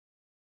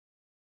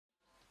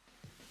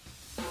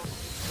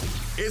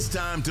It's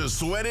time to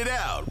sweat it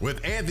out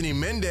with Anthony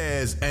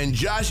Mendez and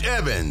Josh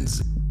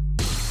Evans.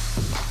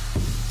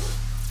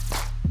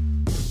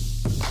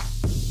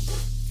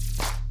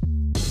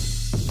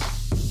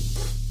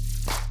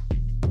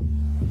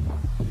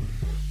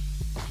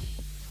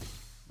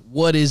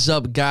 What is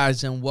up,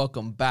 guys, and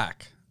welcome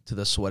back to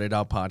the Sweat It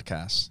Out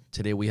podcast.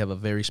 Today we have a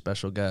very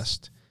special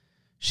guest.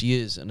 She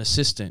is an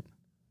assistant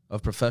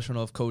of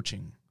professional of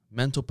coaching,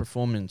 mental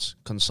performance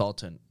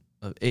consultant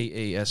of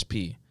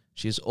AASP.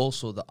 She is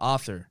also the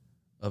author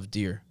of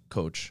Dear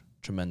Coach,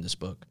 tremendous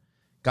book.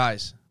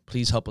 Guys,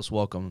 please help us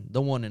welcome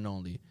the one and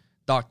only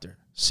Dr.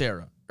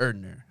 Sara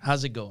Erdner.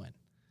 How's it going?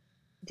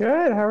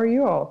 Good. How are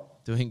you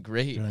all? Doing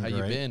great. How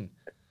you been?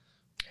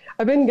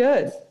 I've been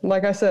good.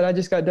 Like I said, I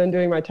just got done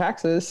doing my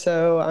taxes,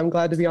 so I'm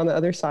glad to be on the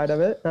other side of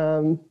it.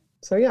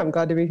 So yeah, I'm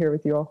glad to be here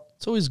with you all.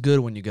 It's always good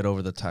when you get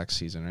over the tax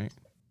season, right?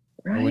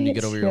 Right. Or when you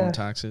get over your own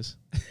taxes.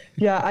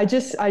 Yeah, I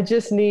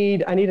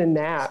need a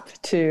nap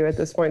too at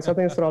this point. So I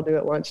think that's what I'll do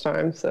at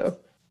lunchtime. So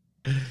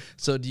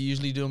do you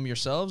usually do them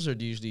yourselves, or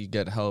do you usually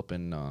get help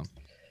and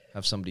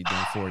have somebody do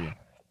them for you?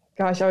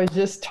 Gosh, I was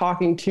just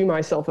talking to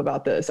myself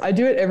about this. I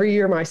do it every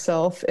year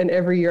myself, and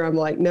every year I'm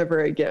like,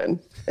 never again.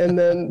 And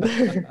then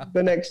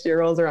the next year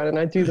rolls around and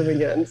I do them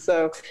again.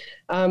 So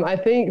I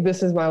think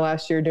this is my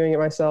last year doing it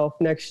myself.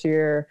 Next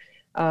year,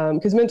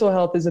 because mental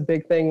health is a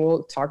big thing.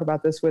 We'll talk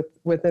about this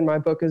within my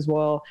book as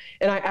well.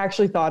 And I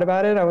actually thought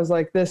about it. I was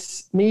like,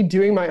 me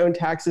doing my own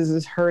taxes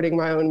is hurting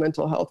my own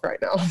mental health right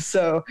now.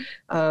 So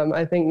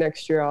I think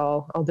next year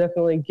I'll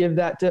definitely give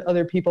that to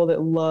other people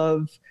that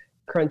love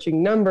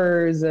crunching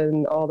numbers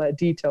and all that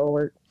detail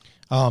work.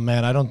 Oh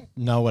man, I don't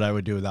know what I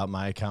would do without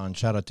my accountant.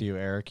 Shout out to you,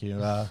 Eric. You're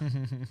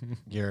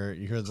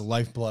the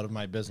lifeblood of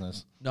my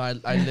business. No,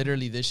 I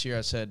literally this year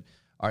I said,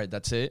 all right,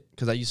 that's it,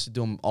 because I used to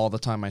do them all the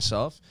time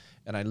myself,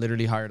 and I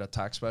literally hired a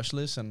tax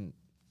specialist and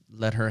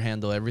let her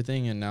handle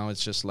everything. And now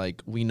it's just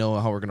like, we know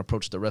how we're gonna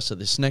approach the rest of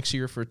this next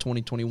year for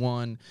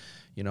 2021.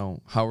 You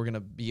know, how we're gonna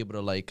be able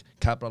to like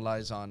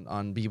capitalize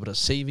on be able to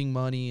saving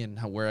money, and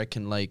where I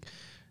can like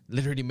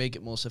literally make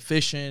it most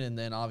efficient. And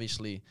then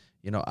obviously,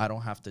 you know, I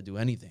don't have to do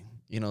anything,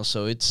 you know,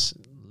 so it's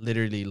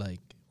literally like,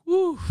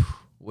 whoo,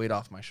 weight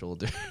off my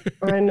shoulder.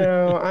 I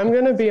know. I'm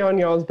going to be on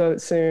y'all's boat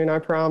soon. I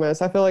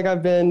promise. I feel like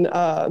I've been,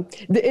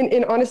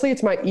 and honestly,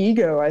 it's my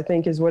ego, I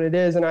think, is what it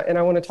is. And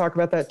I want to talk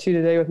about that too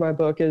today with my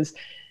book. Is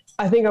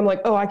I think I'm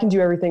like, oh, I can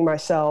do everything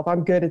myself.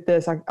 I'm good at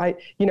this. I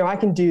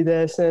can do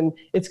this. And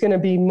it's going to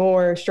be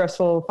more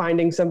stressful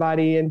finding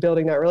somebody and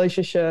building that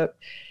relationship.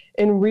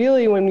 And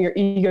really, when your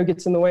ego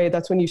gets in the way,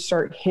 that's when you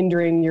start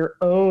hindering your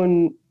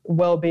own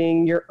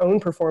well-being, your own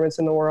performance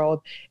in the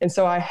world. And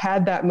so I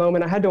had that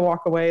moment. I had to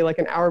walk away like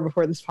an hour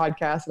before this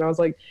podcast. And I was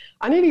like,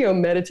 I need to go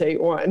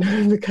meditate,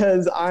 one,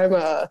 because I'm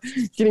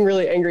getting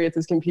really angry at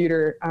this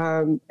computer.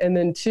 And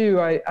then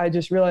two, I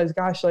just realized,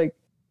 gosh, like,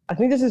 I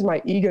think this is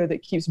my ego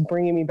that keeps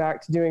bringing me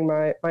back to doing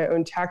my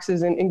own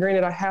taxes. And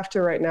granted, I have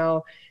to right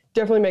now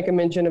definitely make a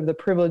mention of the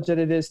privilege that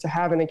it is to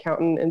have an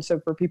accountant. And so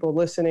for people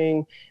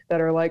listening that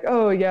are like,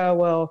 oh yeah,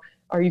 well,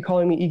 are you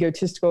calling me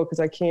egotistical because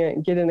I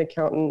can't get an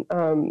accountant?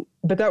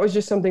 But that was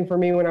just something for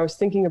me when I was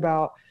thinking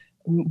about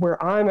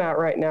where I'm at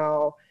right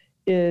now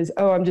is,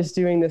 oh, I'm just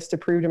doing this to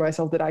prove to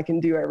myself that I can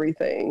do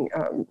everything,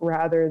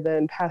 rather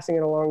than passing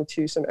it along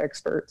to some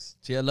experts.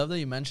 See, I love that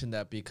you mentioned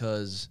that,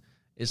 because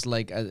it's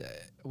like,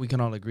 we can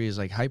all agree, is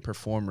like high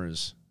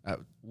performers,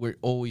 we're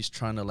always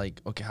trying to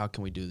like, okay, how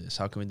can we do this?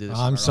 How can we do this?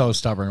 I'm so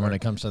stubborn when it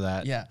comes to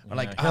that. Yeah. Or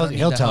like,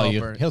 he'll tell you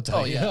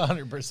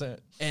 100%.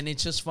 And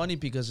it's just funny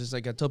because it's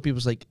like, I tell people,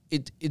 it's like,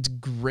 it's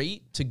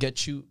great to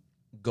get you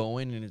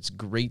going, and it's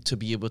great to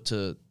be able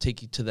to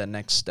take you to that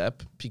next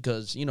step,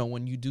 because, you know,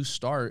 when you do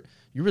start,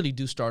 you really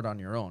do start on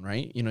your own,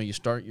 right? You know, you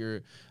start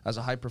as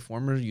a high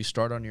performer, you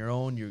start on your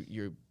own,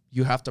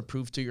 you have to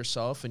prove to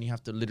yourself, and you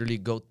have to literally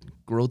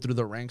grow through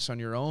the ranks on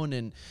your own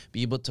and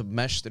be able to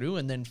mesh through.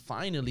 And then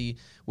finally,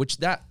 which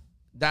that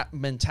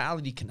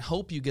mentality can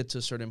help you get to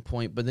a certain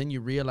point, but then you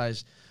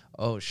realize,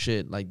 oh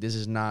shit, like this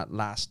is not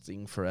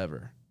lasting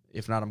forever.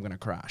 If not, I'm going to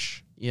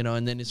crash, you know?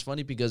 And then it's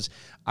funny because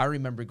I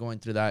remember going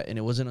through that, and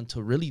it wasn't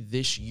until really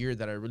this year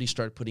that I really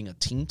started putting a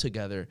team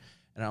together.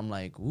 And I'm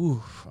like,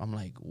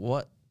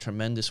 what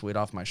tremendous weight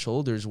off my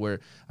shoulders, where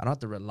I don't have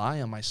to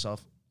rely on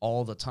myself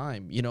all the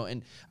time, you know?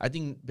 And I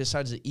think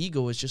besides the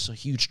ego, it's just a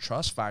huge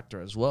trust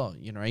factor as well,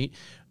 you know, right?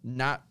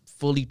 Not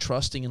fully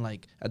trusting, and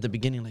like at the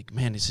beginning, like,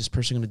 man, is this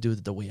person going to do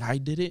it the way I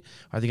did it?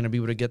 Are they going to be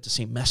able to get the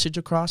same message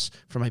across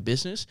for my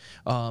business?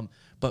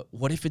 But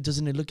what if it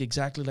doesn't look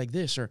exactly like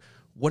this? Or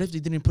what if they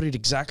didn't put it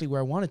exactly where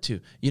I wanted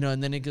to, you know?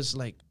 And then it goes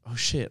like, oh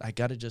shit, I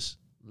got to just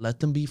let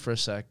them be for a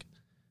sec.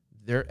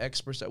 They're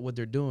experts at what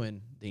they're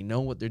doing. They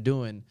know what they're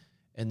doing.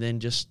 And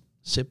then just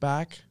sit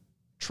back,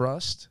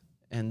 trust,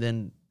 and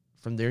then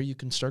from there, you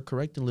can start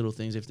correcting little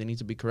things if they need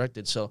to be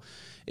corrected. So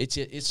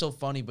it's so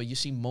funny, but you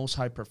see most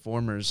high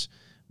performers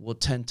will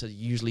tend to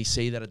usually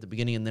say that at the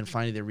beginning, and then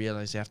finally they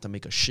realize they have to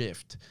make a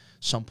shift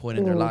some point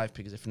in their life,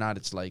 because if not,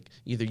 it's like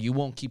either you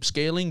won't keep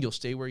scaling, you'll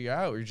stay where you're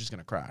at, or you're just going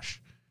to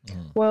crash.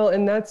 Well,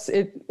 and that's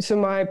it. So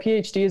my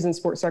PhD is in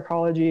sports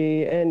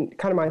psychology, and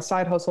kind of my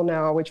side hustle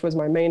now, which was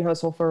my main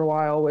hustle for a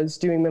while, was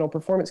doing mental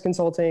performance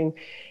consulting.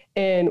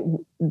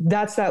 And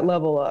that's that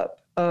level up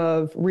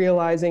of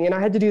realizing, and I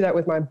had to do that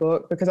with my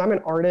book because I'm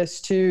an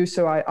artist too.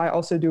 So I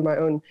also do my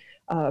own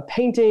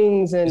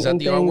paintings and Is that and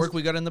the things. artwork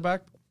we got in the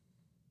back?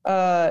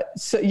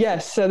 So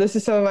yes, so this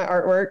is some of my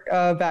artwork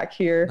back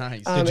here.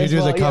 Nice. Did you as do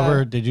well, the cover?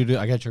 yeah. Did you do?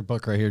 I got your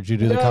book right here. Did you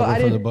do the No, cover I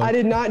for did, the book? I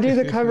did not do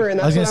the cover, and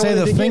I that's was gonna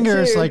say the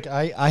fingers. Like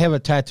I have a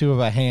tattoo of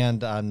a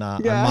hand on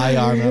my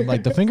arm. And I'm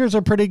like, the fingers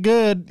are pretty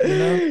good. You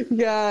know?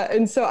 Yeah,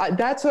 and so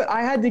that's what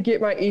I had to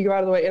get my ego out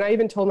of the way. And I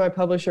even told my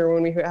publisher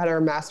when we had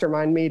our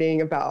mastermind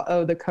meeting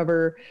about the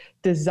cover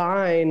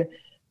design.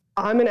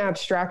 I'm an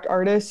abstract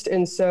artist,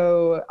 and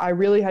so I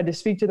really had to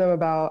speak to them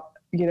about,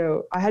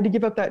 I had to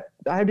give up that,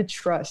 I had to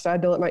trust. I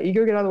had to let my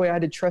ego get out of the way. I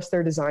had to trust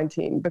their design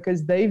team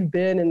because they've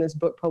been in this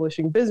book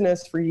publishing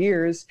business for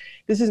years.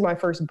 This is my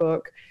first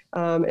book.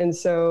 And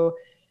so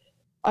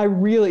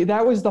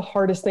that was the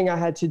hardest thing I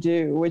had to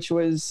do, which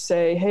was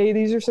say, hey,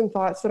 these are some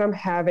thoughts that I'm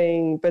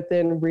having, but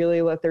then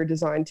really let their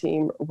design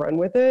team run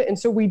with it. And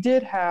so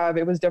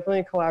it was definitely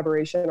a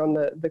collaboration on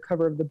the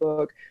cover of the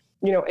book.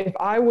 If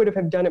I would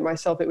have done it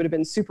myself, it would have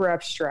been super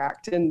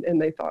abstract.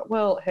 And they thought,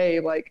 well,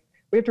 hey, like,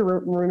 we have to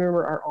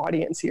remember our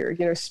audience here.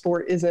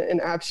 Sport isn't an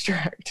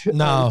abstract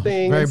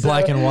thing. Very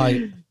black and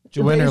white.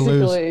 Win or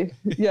lose.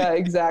 Yeah,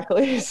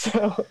 exactly.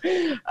 So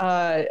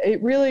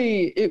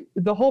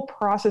the whole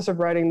process of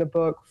writing the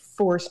book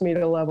forced me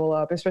to level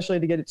up, especially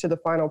to get it to the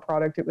final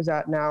product it was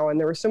at now. And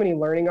there were so many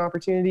learning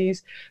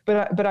opportunities,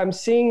 but I'm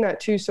seeing that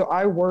too. So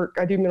I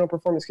do mental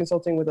performance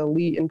consulting with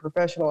elite and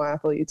professional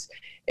athletes.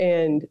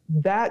 And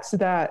that's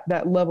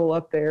that level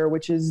up there,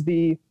 which is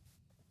we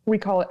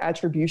call it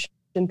attribution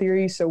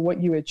theory. So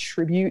what you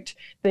attribute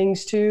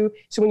things to.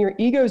 So when your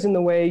ego's in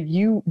the way,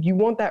 you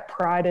want that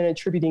pride in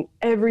attributing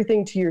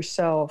everything to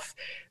yourself,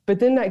 but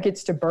then that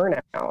gets to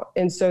burnout.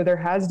 And so there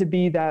has to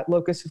be that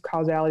locus of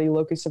causality,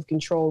 locus of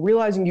control,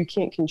 realizing you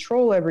can't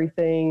control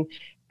everything,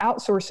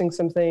 outsourcing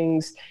some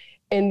things,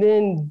 and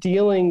then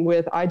dealing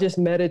with, I just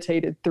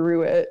meditated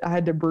through it. I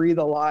had to breathe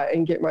a lot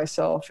and get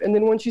myself. And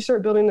then once you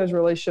start building those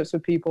relationships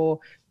with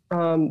people,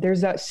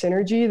 there's that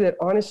synergy that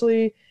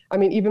honestly,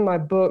 even my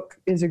book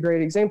is a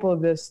great example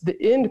of this. The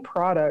end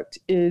product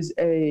is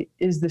the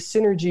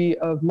synergy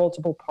of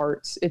multiple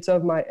parts. It's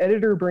of my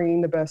editor bringing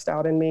the best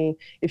out in me.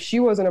 If she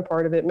wasn't a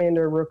part of it,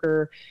 Manda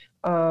Rooker,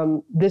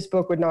 this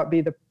book would not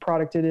be the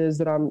product it is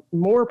that I'm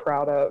more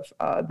proud of.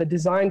 The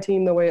design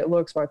team, the way it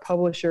looks, my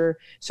publisher.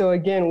 So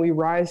again, we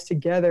rise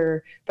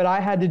together, but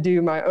I had to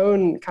do my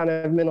own kind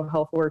of mental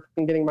health work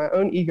and getting my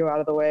own ego out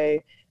of the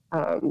way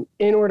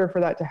in order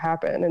for that to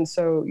happen. And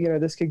so,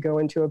 this could go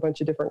into a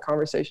bunch of different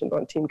conversations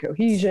on team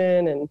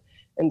cohesion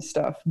and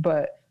stuff.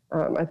 But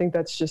I think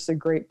that's just a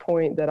great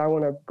point that I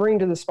want to bring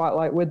to the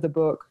spotlight with the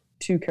book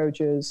to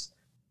coaches.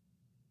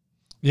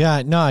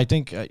 Yeah, no, I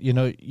think, you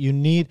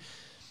need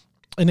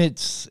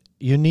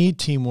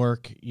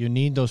teamwork. You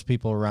need those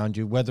people around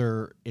you,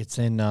 whether it's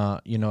in,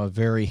 a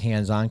very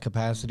hands-on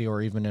capacity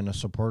or even in a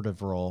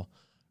supportive role.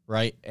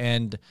 Right.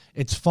 And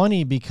it's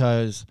funny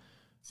because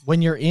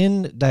when you're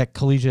in that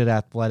collegiate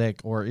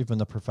athletic or even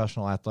the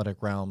professional athletic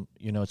realm,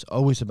 it's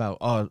always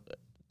about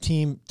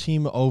team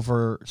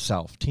over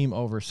self.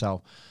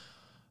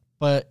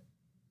 But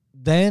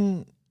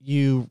then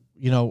you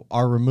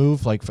are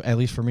removed, like at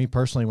least for me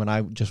personally, when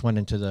I just went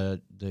into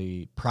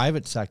the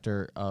private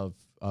sector of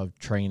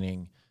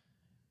training,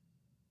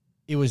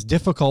 it was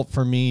difficult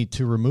for me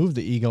to remove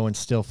the ego and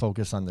still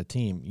focus on the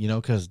team,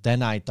 because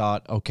then I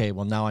thought, okay,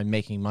 well, now I'm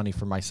making money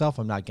for myself.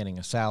 I'm not getting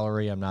a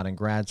salary. I'm not in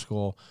grad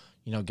school,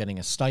 getting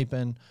a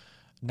stipend.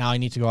 Now I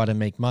need to go out and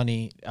make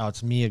money.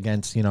 It's me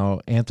against,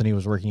 Anthony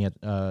was working at,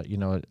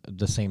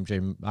 the same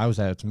gym I was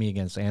at. It's me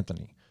against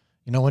Anthony,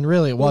 when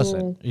really it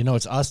wasn't.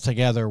 It's us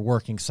together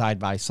working side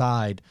by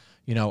side.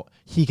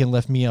 He can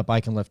lift me up,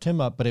 I can lift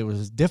him up. But it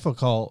was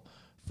difficult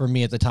for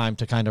me at the time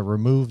to kind of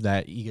remove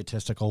that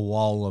egotistical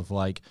wall of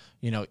like,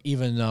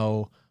 even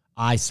though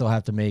I still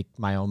have to make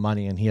my own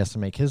money and he has to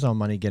make his own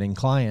money getting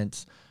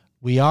clients,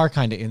 we are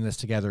kind of in this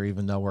together,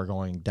 even though we're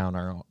going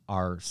down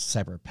our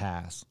separate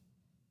paths.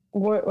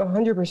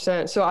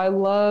 100%. So I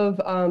love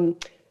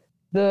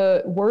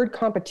the word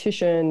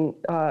competition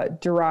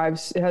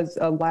it has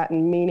a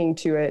Latin meaning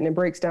to it, and it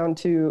breaks down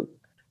to,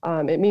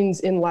 it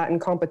means in Latin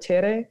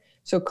competere.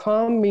 So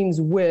com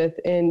means with,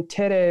 and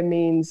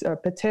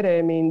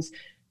petere means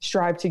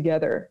strive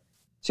together.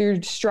 So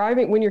you're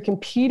striving, when you're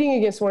competing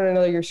against one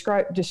another, you're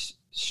just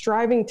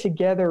striving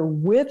together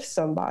with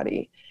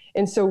somebody.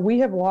 And so we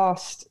have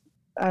lost,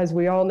 as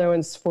we all know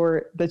in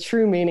sport, the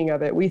true meaning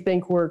of it. We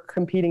think we're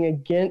competing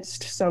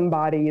against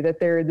somebody,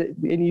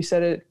 and you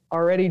said it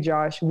already,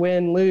 Josh,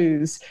 win,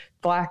 lose,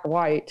 black,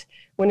 white.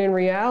 When in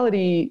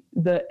reality,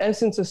 the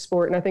essence of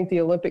sport, and I think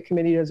the Olympic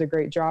Committee does a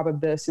great job of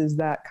this, is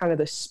that kind of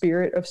the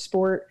spirit of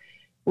sport.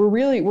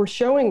 We're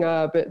showing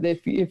up.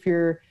 If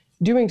you're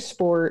doing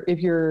sport, if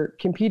you're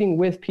competing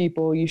with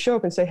people, you show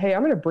up and say, hey,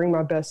 I'm going to bring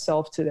my best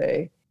self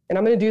today. And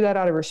I'm going to do that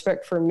out of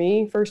respect for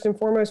me, first and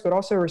foremost, but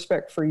also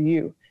respect for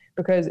you.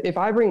 Because if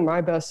I bring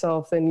my best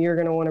self, then you're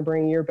going to want to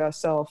bring your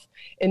best self.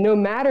 And no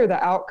matter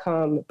the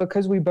outcome,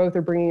 because we both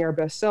are bringing our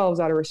best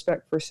selves out of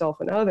respect for self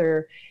and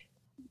other,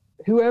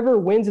 whoever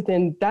wins at the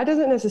end, that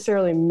doesn't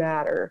necessarily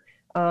matter.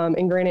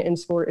 And granted, in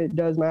sport, it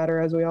does matter,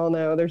 as we all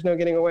know. There's no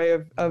getting away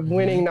of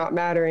winning not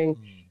mattering.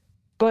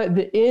 But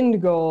the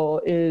end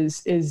goal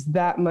is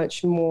that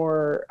much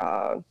more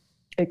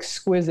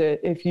exquisite,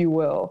 if you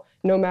will,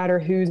 no matter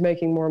who's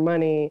making more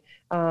money.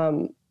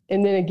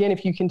 And then again,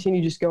 if you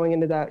continue just going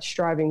into that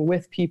striving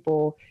with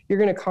people, you're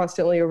going to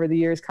constantly over the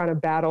years kind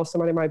of battle.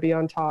 Somebody might be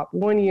on top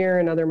one year,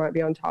 another might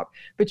be on top,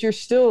 but you're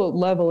still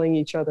leveling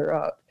each other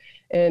up.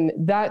 And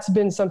that's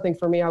been something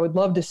for me. I would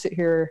love to sit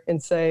here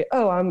and say,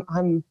 oh,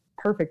 I'm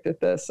perfect at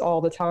this all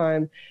the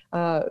time.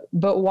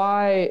 But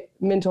why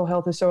mental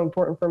health is so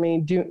important for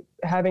me,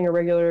 having a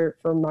regular,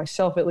 for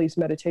myself at least,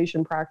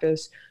 meditation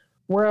practice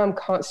where I'm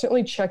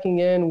constantly checking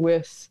in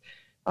with,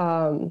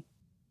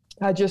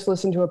 I just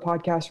listened to a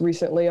podcast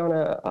recently on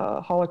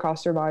a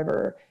Holocaust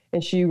survivor,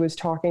 and she was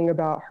talking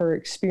about her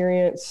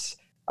experience,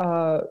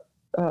 a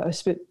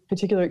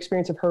particular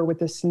experience of her with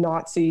this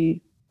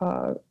Nazi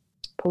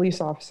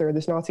police officer,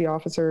 this Nazi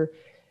officer.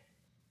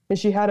 And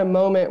she had a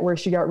moment where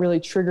she got really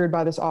triggered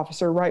by this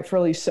officer,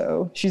 rightfully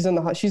so. She's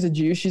a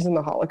Jew, she's in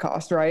the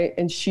Holocaust, right?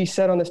 And she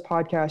said on this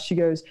podcast, she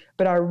goes,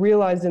 but I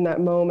realized in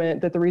that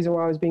moment that the reason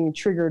why I was being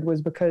triggered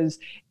was because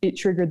it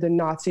triggered the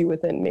Nazi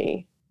within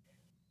me.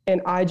 And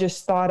I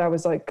just thought, I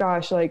was like,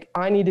 gosh, like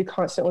I need to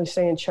constantly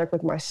stay in check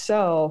with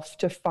myself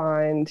to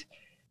find,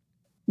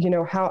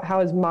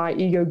 how is my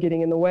ego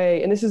getting in the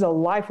way? And this is a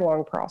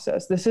lifelong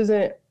process. This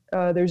isn't,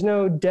 there's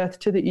no death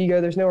to the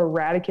ego. There's no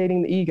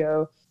eradicating the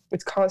ego.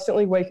 It's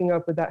constantly waking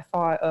up with that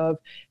thought of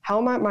how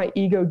might my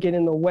ego get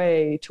in the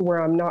way to where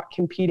I'm not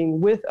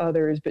competing with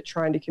others, but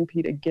trying to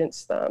compete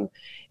against them.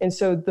 And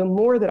so the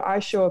more that I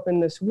show up in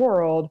this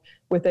world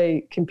with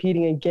a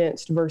competing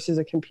against versus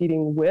a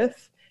competing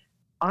with,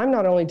 I'm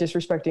not only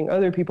disrespecting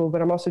other people,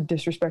 but I'm also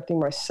disrespecting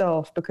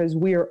myself, because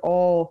we are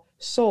all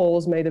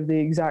souls made of the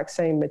exact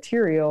same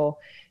material.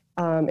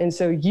 And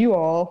so you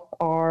all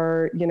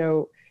are,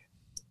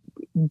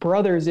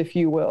 brothers, if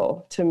you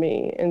will, to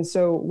me. And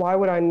so why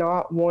would I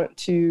not want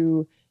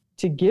to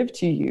give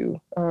to you?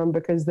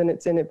 Because then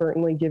it's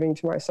inadvertently giving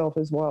to myself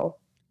as well.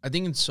 I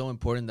think it's so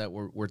important that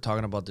we're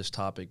talking about this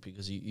topic,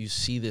 because you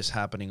see this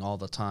happening all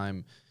the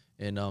time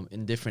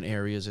in different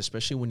areas,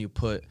 especially when you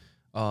put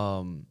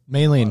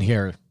mainly in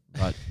here,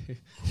 but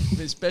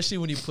especially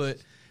when you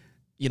put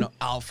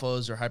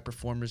alphas or high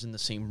performers in the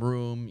same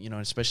room,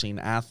 especially in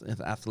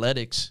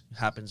athletics,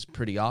 happens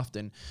pretty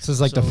often. This is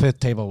like the fifth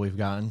table we've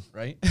gotten,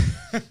 right?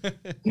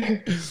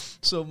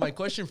 So my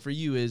question for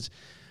you is,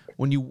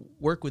 when you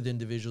work with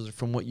individuals, or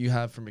from what you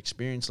have from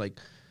experience, like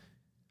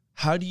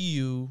how do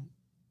you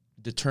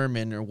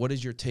determine, or what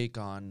is your take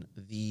on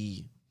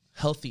the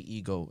healthy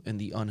ego and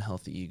the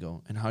unhealthy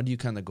ego, and how do you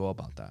kind of go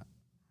about that?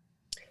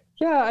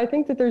 Yeah, I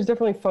think that there's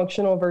definitely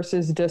functional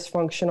versus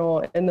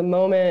dysfunctional in the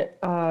moment.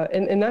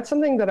 And that's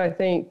something that I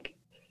think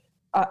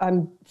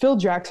I'm Phil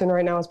Jackson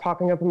right now is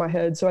popping up in my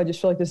head. So I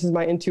just feel like this is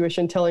my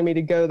intuition telling me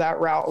to go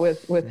that route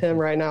with him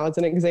right now as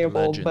an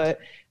example. Legend. But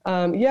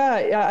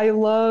yeah, I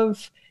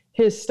love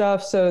his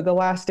stuff. So The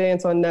Last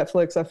Dance on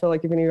Netflix, I feel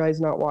like if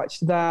anybody's not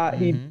watched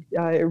that, it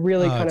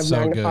really kind of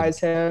magnifies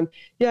him.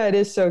 Yeah, it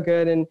is so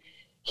good. And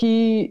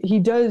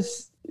he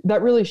does,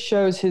 that really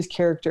shows his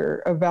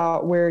character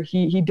about where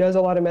he does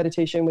a lot of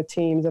meditation with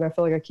teams. And I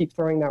feel like I keep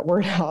throwing that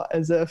word out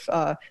as if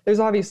there's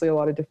obviously a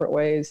lot of different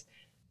ways,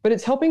 but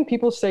it's helping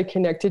people stay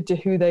connected to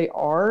who they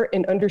are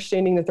and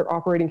understanding that they're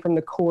operating from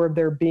the core of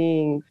their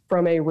being,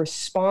 from a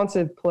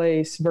responsive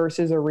place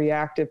versus a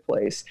reactive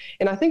place.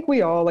 And I think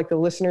we all, like the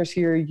listeners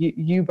here,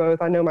 you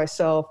both, I know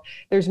myself,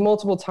 there's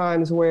multiple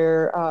times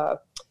where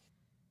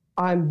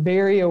I'm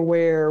very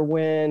aware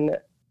when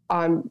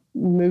I'm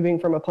moving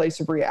from a place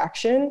of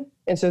reaction.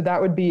 And so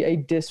that would be a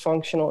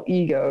dysfunctional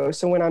ego.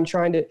 So when I'm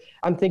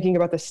thinking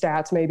about the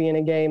stats maybe in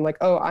a game, like,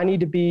 oh, I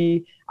need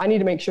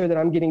to make sure that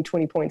I'm getting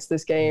 20 points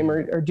this game,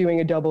 or doing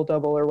a double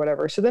or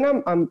whatever. So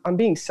then I'm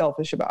being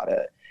selfish about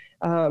it.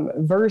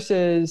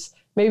 Versus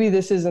maybe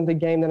this isn't the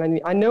game that I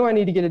need. I know I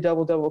need to get a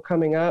double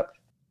coming up,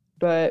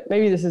 but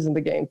maybe this isn't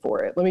the game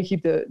for it. Let me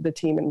keep the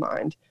team in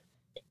mind.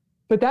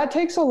 But that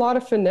takes a lot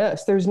of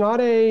finesse. There's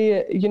not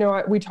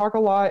we talk a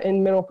lot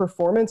in mental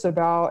performance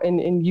about,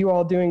 and you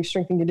all doing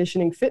strength and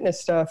conditioning fitness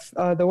stuff.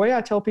 The way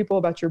I tell people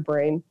about your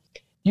brain,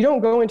 you don't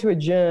go into a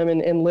gym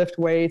and lift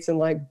weights and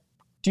like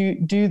do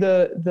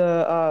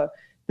the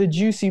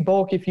juicy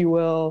bulk, if you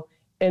will.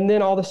 And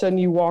then all of a sudden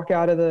you walk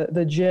out of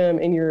the gym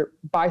and your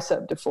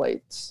bicep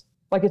deflates.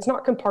 Like, it's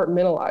not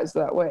compartmentalized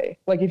that way.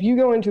 Like, if you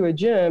go into a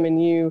gym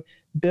and you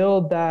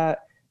build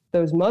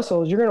those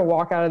muscles, you're going to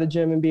walk out of the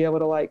gym and be able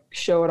to like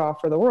show it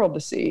off for the world to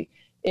see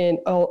in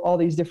all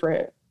these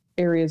different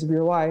areas of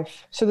your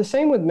life. So the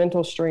same with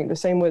mental strength, the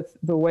same with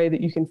the way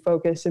that you can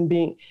focus and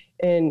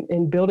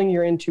building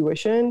your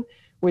intuition,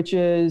 which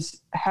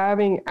is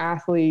having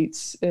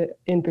athletes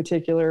in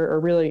particular,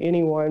 or really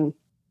anyone,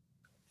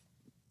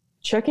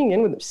 checking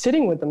in with them,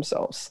 sitting with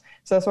themselves.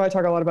 So that's why I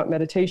talk a lot about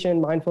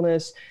meditation,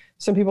 mindfulness.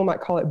 Some people might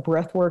call it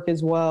breath work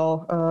as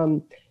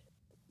well.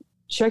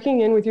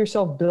 Checking in with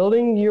yourself,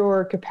 building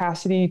your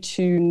capacity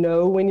to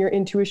know when your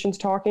intuition's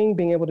talking,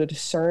 being able to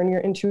discern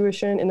your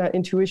intuition, and that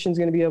intuition is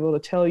going to be able to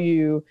tell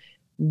you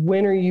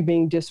when are you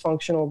being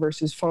dysfunctional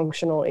versus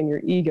functional in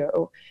your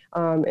ego.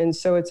 And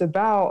so it's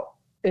about,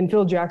 and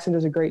Phil Jackson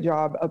does a great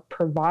job of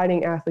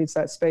providing athletes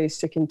that space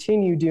to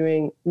continue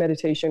doing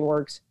meditation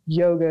works,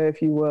 yoga,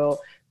 if you will,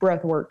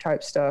 breath work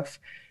type stuff,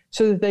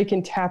 so that they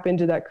can tap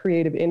into that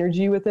creative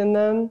energy within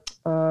them,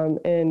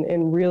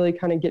 and really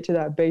kind of get to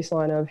that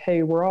baseline of,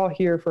 hey, we're all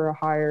here for a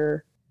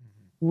higher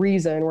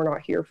reason. We're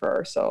not here for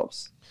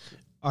ourselves.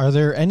 Are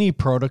there any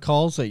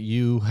protocols that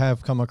you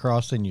have come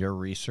across in your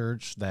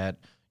research that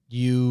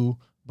you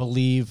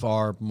believe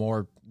are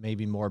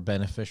maybe more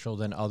beneficial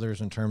than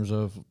others in terms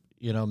of,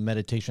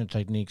 meditation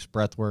techniques,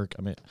 breath work?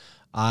 I mean,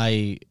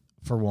 I,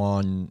 for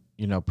one,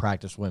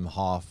 practice Wim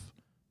Hof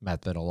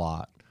method a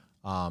lot.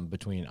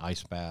 Between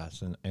ice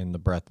baths and the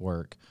breath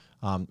work.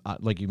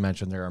 Like you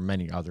mentioned, there are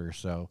many others.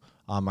 So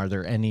are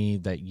there any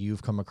that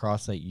you've come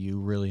across that you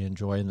really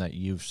enjoy and that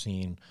you've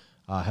seen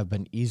have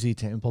been easy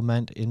to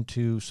implement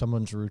into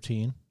someone's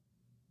routine?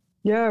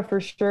 Yeah, for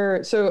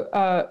sure. So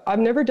I've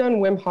never done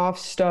Wim Hof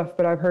stuff,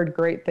 but I've heard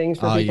great things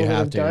from people who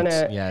have done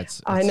it. Yeah,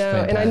 it's I know.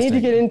 fantastic. And I need to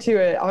get into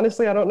it.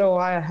 Honestly, I don't know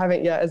why I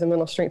haven't yet as a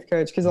mental strength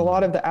coach, because a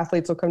lot of the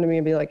athletes will come to me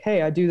and be like,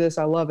 hey, I do this,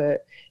 I love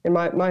it. And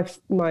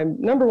my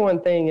number one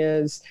thing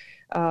is,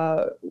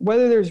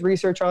 whether there's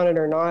research on it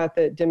or not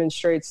that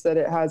demonstrates that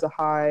it has a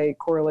high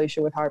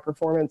correlation with high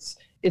performance,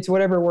 it's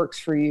whatever works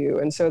for you.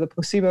 And so the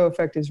placebo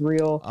effect is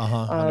real.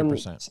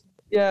 100%.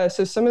 Yeah.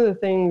 So some of the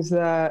things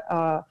that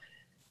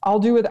I'll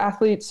do with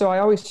athletes, so I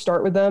always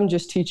start with them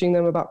just teaching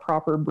them about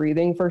proper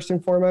breathing first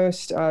and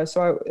foremost.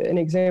 An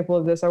example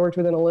of this, I worked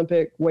with an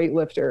Olympic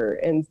weightlifter,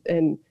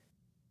 and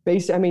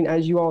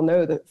as you all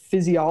know, the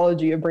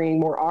physiology of bringing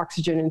more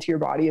oxygen into your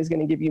body is going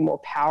to give you more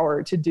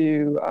power to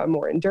do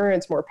more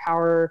endurance, more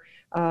power,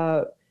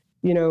 under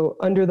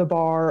the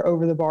bar,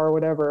 over the bar,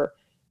 whatever.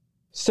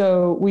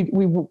 So we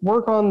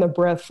work on the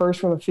breath first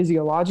from a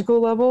physiological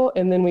level,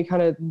 and then we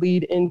kind of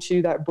lead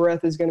into that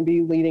breath is going to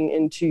be leading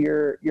into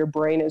your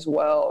brain as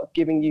well,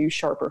 giving you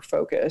sharper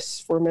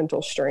focus for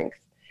mental strength.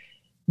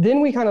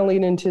 Then we kind of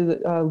lead into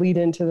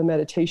the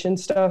meditation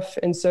stuff.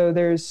 And so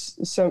there's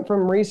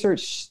from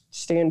research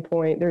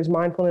standpoint, there's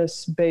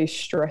mindfulness-based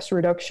stress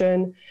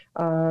reduction.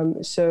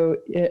 MBSR.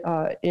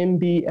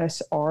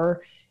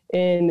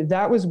 And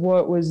that was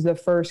what was the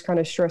first kind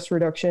of stress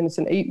reduction. It's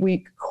an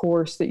 8-week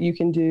course that you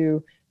can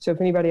do. So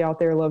if anybody out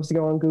there loves to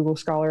go on Google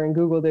Scholar and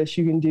Google this,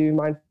 you can do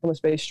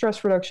mindfulness-based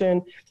stress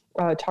reduction.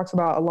 It talks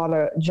about a lot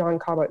of John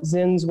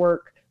Kabat-Zinn's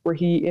work, where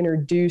he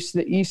introduced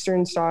the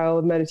Eastern style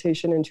of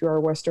meditation into our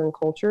Western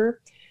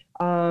culture.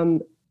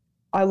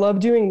 I love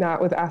doing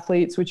that with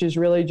athletes, which is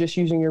really just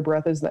using your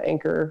breath as the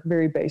anchor,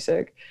 very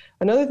basic.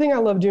 Another thing I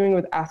love doing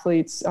with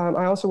athletes,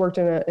 I also worked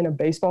in a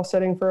baseball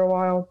setting for a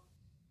while,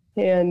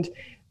 and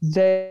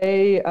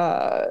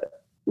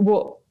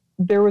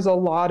there was a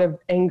lot of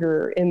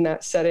anger in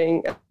that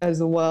setting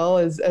as well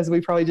as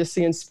we probably just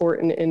see in sport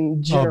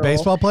in general. Oh,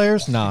 baseball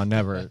players? No,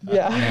 never.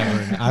 Yeah.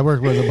 Never. I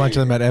worked with a bunch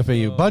of them at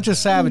FAU. Bunch of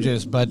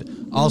savages, but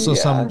also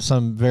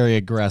some very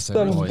aggressive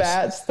boys. Some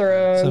bats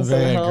thrown, some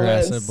very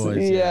helmets. aggressive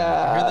boys.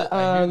 Yeah.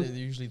 I hear they're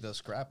usually the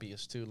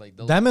scrappiest too. Like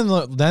them in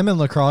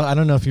lacrosse. I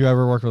don't know if you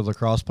ever worked with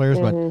lacrosse players,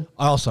 but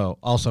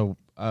also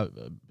a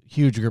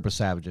huge group of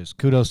savages.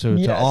 Kudos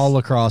to all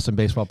lacrosse and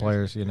baseball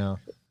players,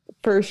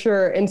 For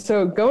sure. And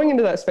so going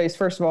into that space,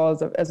 first of all,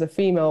 as a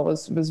female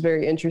was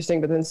very interesting.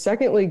 But then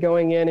secondly,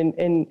 going in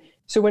and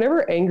so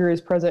whenever anger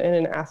is present in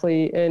an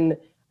athlete, and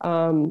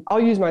I'll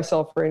use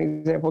myself for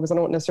an example, because I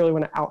don't necessarily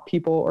want to out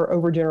people or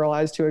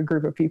overgeneralize to a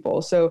group of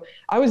people. So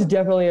I was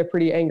definitely a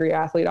pretty angry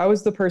athlete. I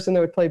was the person that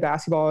would play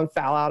basketball and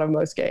foul out of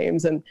most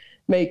games and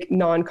make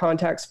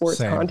non-contact sports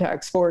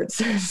contact sports.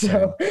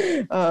 So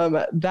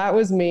that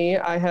was me.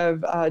 I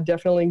have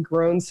definitely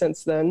grown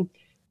since then.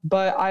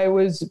 But I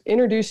was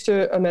introduced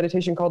to a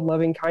meditation called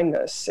loving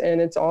kindness, and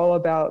it's all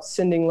about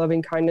sending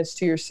loving kindness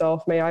to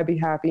yourself. May I be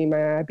happy.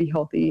 May I be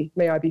healthy.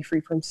 May I be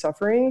free from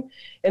suffering.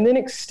 And then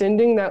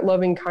extending that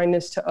loving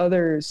kindness to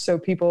others. So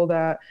people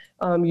that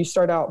you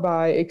start out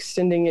by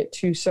extending it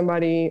to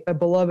somebody, a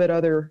beloved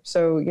other.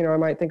 So, I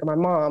might think of my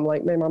mom,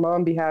 like, may my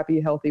mom be happy,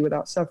 healthy,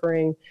 without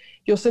suffering.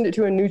 You'll send it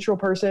to a neutral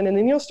person, and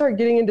then you'll start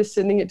getting into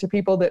sending it to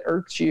people that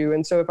irks you.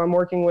 And so if I'm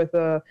working with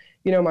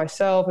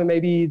myself, and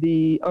maybe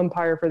the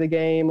umpire for the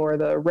game or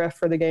the ref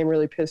for the game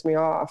really pissed me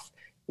off,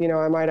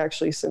 I might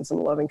actually send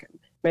some loving,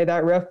 may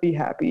that ref be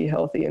happy,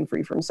 healthy, and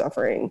free from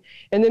suffering.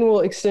 And then we'll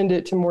extend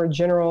it to more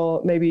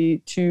general, maybe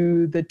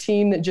to the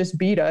team that just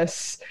beat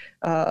us,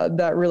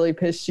 that really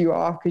pissed you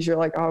off because you're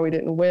like, oh, we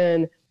didn't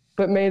win.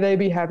 But may they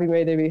be happy,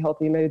 may they be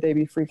healthy, may they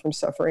be free from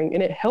suffering.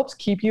 And it helps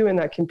keep you in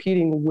that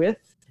competing with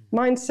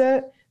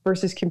mindset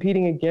versus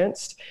competing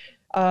against.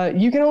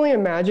 You can only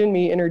imagine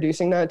me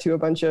introducing that to a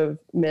bunch of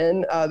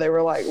men. They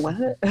were like,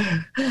 what?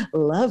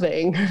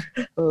 Loving?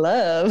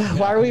 Love?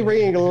 Why are we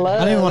bringing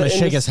love? I didn't even want to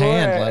shake his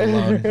hand, let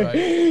alone.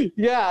 Right.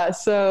 Yeah.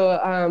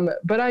 So,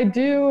 but I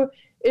do,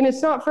 and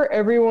it's not for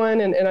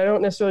everyone. And I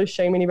don't necessarily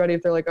shame anybody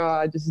if they're like, oh,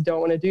 I just don't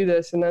want to do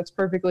this. And that's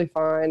perfectly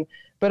fine.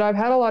 But I've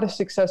had a lot of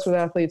success with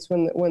athletes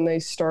when they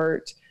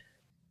start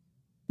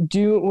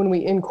when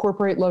we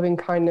incorporate loving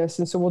kindness.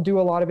 And so we'll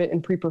do a lot of it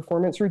in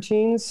pre-performance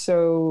routines.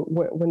 So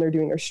when they're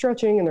doing their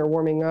stretching and they're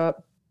warming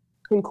up,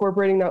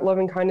 incorporating that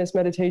loving kindness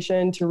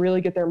meditation to really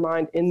get their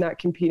mind in that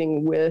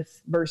competing with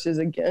versus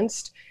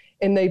against.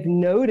 And they've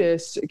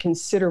noticed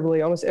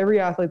considerably, almost every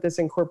athlete that's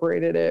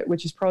incorporated it,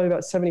 which is probably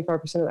about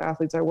 75% of the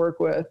athletes I work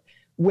with,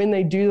 when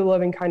they do the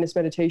loving kindness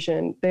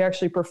meditation, they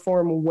actually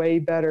perform way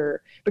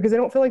better because they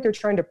don't feel like they're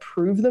trying to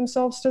prove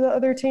themselves to the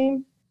other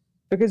team.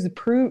 Because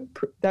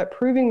that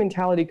proving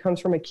mentality comes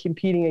from a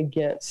competing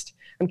against.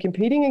 I'm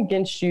competing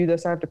against you,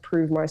 thus I have to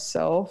prove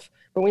myself.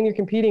 But when you're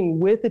competing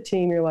with a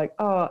team, you're like,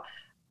 oh,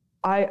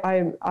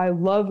 I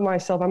love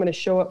myself. I'm going to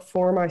show up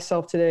for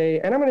myself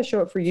today, and I'm going to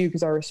show up for you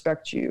because I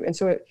respect you. And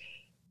so it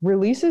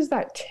releases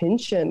that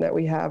tension that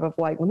we have of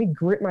like, let me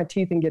grit my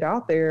teeth and get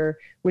out there,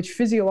 which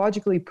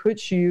physiologically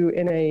puts you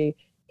in a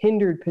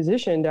hindered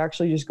position to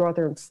actually just go out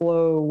there and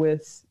flow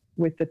with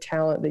the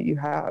talent that you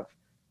have.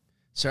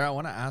 Sara, I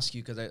want to ask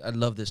you, because I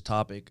love this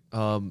topic,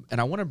 and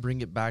I want to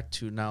bring it back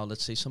to now,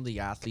 let's say some of the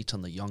athletes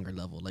on the younger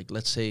level, like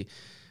let's say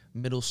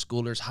middle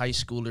schoolers, high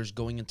schoolers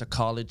going into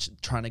college,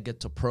 trying to get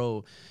to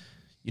pro.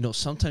 You know,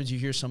 sometimes you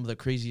hear some of the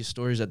craziest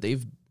stories that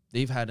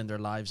they've had in their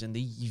lives, and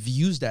they've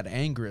used that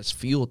anger as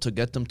fuel to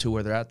get them to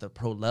where they're at the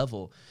pro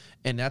level,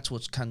 and that's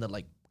what's kind of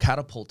like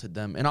catapulted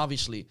them. And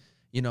obviously,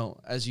 you know,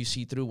 as you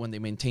see through, when they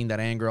maintain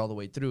that anger all the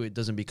way through, it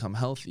doesn't become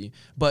healthy.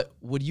 But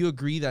would you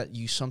agree that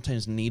you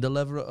sometimes need a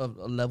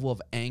level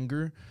of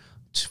anger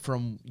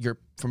from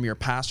your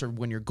past, or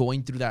when you're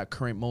going through that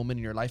current moment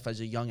in your life as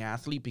a young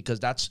athlete, because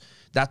that's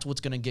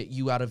what's going to get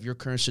you out of your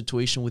current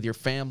situation with your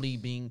family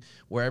being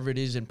wherever it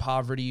is in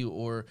poverty,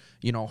 or,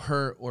 you know,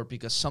 hurt, or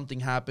because something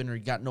happened, or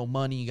you got no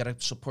money, you got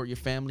to support your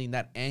family, and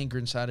that anger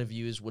inside of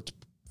you is what's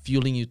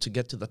fueling you to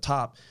get to the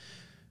top.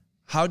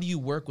 How do you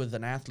work with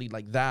an athlete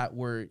like that,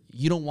 where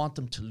you don't want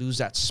them to lose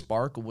that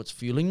spark of what's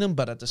fueling them,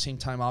 but at the same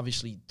time,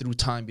 obviously through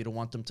time, you don't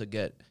want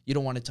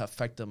it to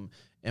affect them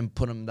and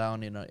put them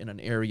down in an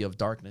area of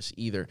darkness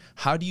either.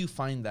 How do you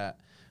find that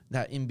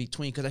in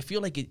between? Because I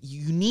feel like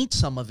you need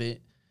some of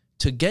it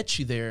to get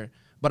you there,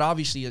 but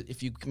obviously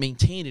if you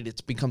maintain it,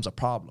 it becomes a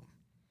problem.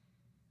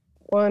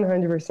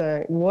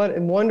 100%. What a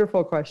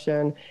wonderful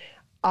question.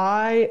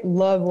 I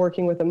love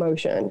working with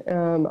emotion.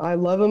 I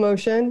love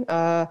emotion.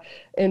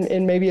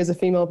 And maybe as a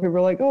female, people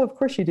are like, oh, of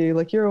course you do.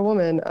 Like, you're a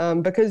woman.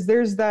 Because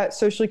there's that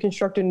socially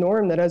constructed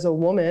norm that as a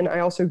woman, I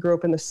also grew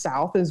up in the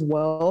South as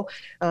well,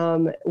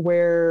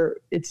 where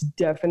it's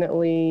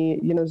definitely,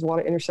 you know, there's a lot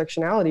of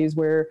intersectionalities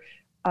where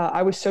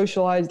I was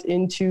socialized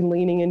into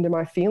leaning into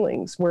my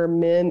feelings where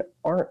men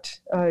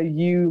aren't.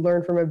 You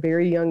learn from a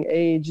very young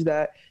age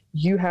that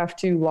you have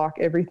to lock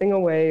everything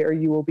away or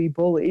you will be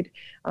bullied.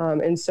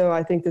 And so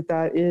I think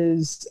that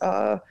is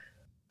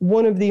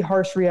one of the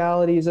harsh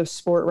realities of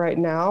sport right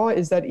now,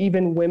 is that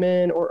even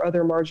women or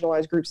other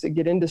marginalized groups that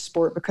get into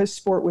sport, because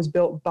sport was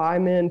built by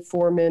men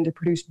for men to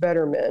produce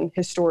better men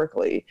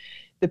historically,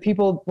 the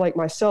people like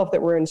myself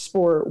that were in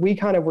sport, we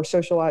kind of were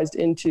socialized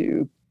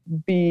into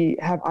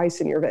have ice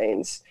in your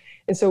veins.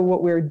 And so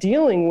what we're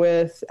dealing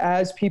with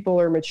as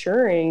people are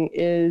maturing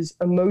is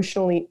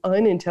emotionally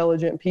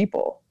unintelligent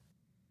people.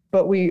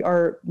 But we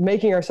are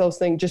making ourselves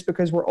think just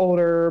because we're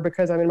older, or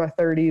because I'm in my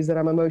 30s, that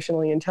I'm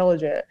emotionally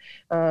intelligent.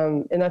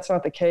 And that's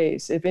not the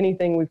case. If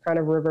anything, we've kind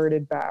of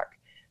reverted back.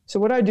 So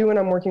what I do when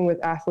I'm working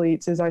with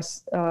athletes is I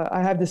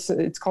have this,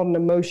 it's called an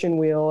emotion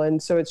wheel.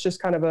 And so it's just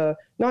kind of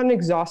not an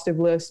exhaustive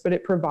list, but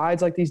it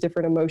provides like these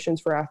different emotions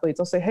for athletes.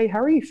 I'll say, hey, how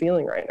are you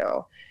feeling right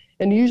now?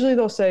 And usually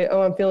they'll say,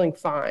 oh, I'm feeling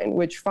fine,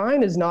 which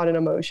fine is not an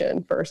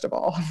emotion, first of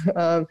all.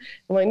 I'm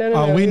like,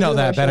 no. We know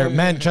that better.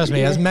 Men, trust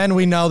me, as men,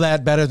 we know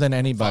that better than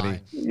anybody.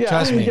 Yeah,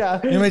 trust me. Yeah.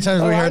 You know how many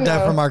times we heard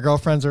that from our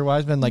girlfriends or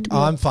wives, been like,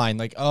 oh, I'm fine.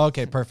 Like, oh,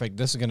 okay, perfect.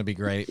 This is going to be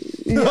great.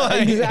 Yeah,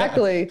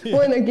 exactly.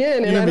 Well, and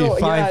again, you're going to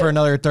be fine for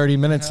another 30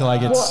 minutes till I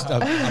get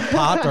a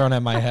pot thrown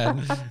at my head.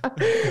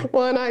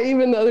 Well, and I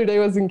even the other day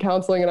was in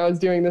counseling, and I was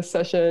doing this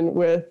session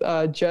with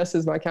Jess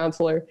as my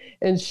counselor,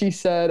 and she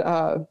said,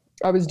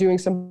 I was doing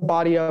some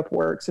body up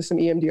work, so some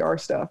EMDR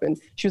stuff. And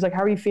she was like,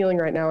 how are you feeling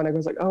right now? And I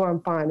was like, oh, I'm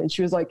fine. And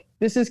she was like,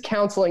 this is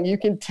counseling. You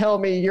can tell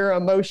me your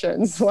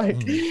emotions.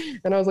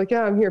 And I was like,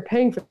 yeah, I'm here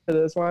paying for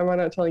this. Why am I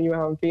not telling you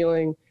how I'm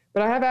feeling?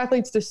 But I have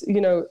athletes to,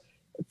 you know,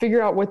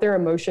 figure out what their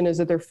emotion is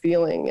that they're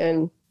feeling.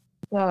 And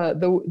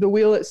the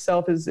wheel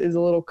itself is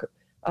a little,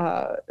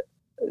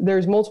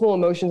 there's multiple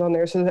emotions on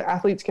there. So the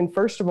athletes can,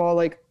 first of all,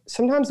 like,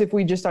 sometimes if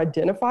we just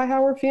identify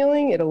how we're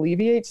feeling, it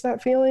alleviates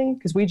that feeling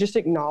because we just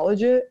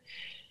acknowledge it.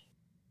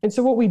 And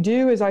so what we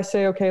do is I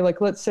say, okay, like,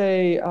 let's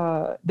say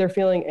they're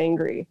feeling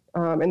angry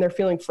and they're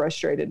feeling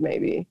frustrated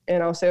maybe.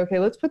 And I'll say, okay,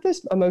 let's put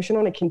this emotion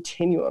on a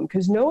continuum,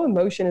 because no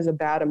emotion is a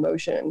bad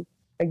emotion.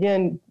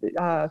 again,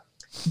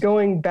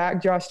 going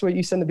back, Josh, to what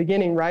you said in the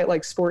beginning, right?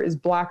 Like sport is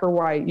black or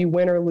white, you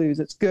win or lose,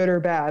 it's good or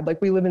bad.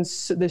 Like we live in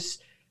this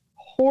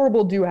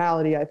horrible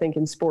duality, I think,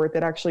 in sport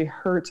that actually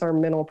hurts our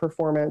mental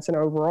performance and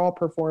overall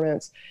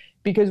performance,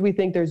 because we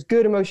think there's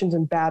good emotions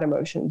and bad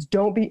emotions.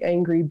 Don't be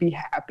angry, be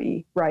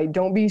happy, right?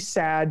 Don't be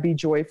sad, be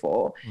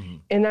joyful. Mm-hmm.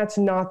 And that's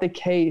not the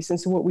case.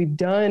 And so what we've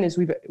done is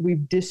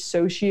we've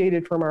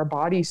dissociated from our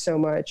bodies so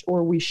much,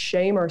 or we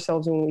shame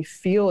ourselves when we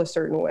feel a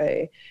certain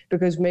way,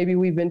 because maybe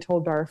we've been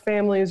told by our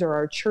families or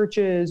our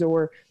churches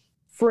or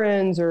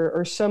friends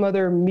or some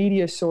other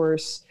media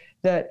source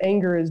that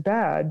anger is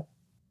bad.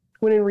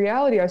 When in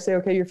reality, I say,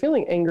 okay, you're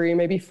feeling angry and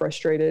maybe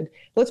frustrated.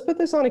 Let's put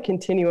this on a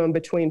continuum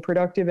between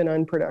productive and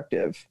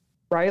unproductive,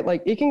 right?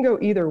 Like it can go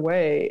either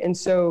way. And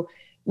so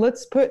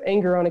let's put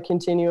anger on a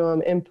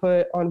continuum and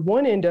put on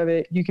one end of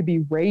it, you could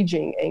be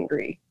raging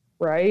angry,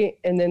 right?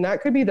 And then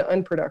that could be the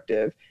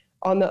unproductive.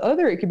 On the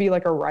other, it could be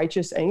like a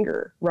righteous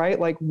anger, right?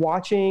 Like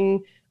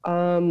watching,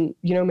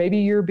 maybe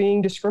you're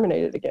being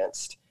discriminated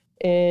against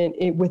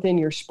within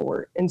your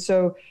sport. And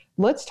so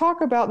let's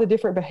talk about the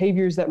different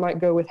behaviors that might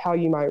go with how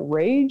you might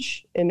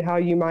rage and how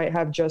you might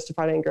have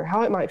justified anger,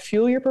 how it might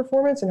fuel your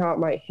performance and how it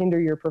might hinder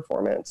your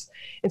performance.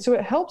 And so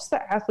it helps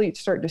the athletes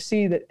start to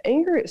see that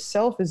anger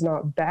itself is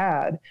not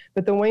bad,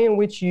 but the way in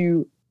which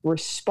you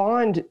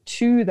respond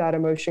to that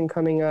emotion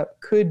coming up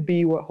could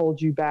be what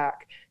holds you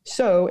back.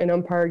 So an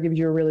umpire gives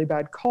you a really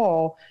bad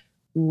call,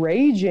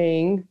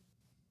 raging,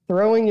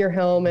 throwing your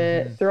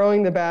helmet,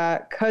 throwing the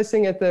bat,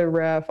 cussing at the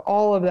ref,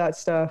 all of that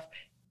stuff.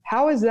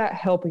 How is that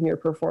helping your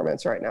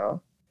performance right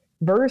now?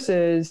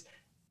 Versus,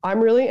 I'm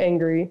really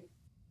angry.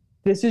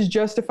 This is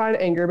justified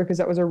anger because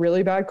that was a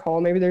really bad call.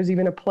 Maybe there's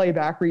even a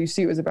playback where you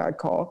see it was a bad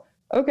call.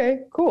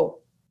 Okay,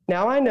 cool.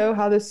 Now I know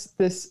how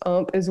this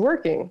ump is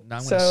working. Now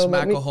I'm going to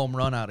smack a home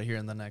run out of here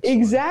in the next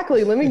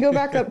Exactly. Let me go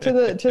back up to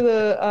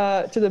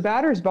the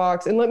batter's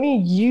box and let me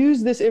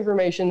use this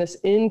information, this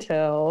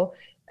intel,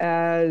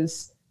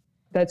 as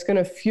that's going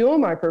to fuel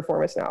my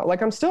performance now.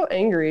 Like I'm still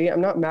angry. I'm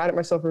not mad at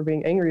myself for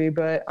being angry,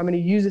 but I'm going to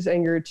use this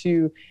anger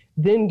to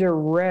then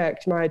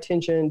direct my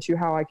attention to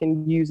how I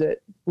can use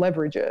it,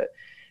 leverage it.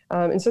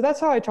 And so that's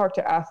how I talk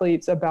to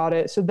athletes about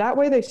it. So that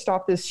way they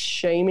stop this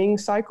shaming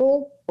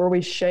cycle where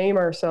we shame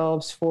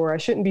ourselves for, I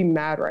shouldn't be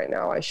mad right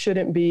now. I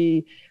should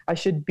be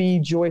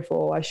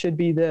joyful. I should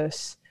be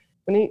this.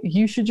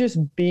 You should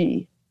just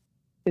be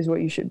is what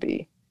you should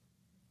be.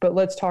 But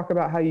let's talk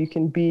about how you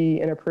can be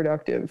in a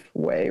productive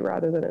way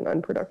rather than an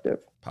unproductive.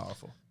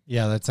 Powerful.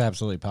 Yeah, that's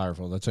absolutely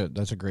powerful. That's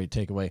a great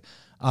takeaway.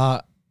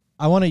 I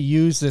want to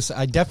use this.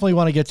 I definitely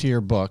want to get to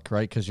your book,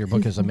 right? Because your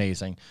book is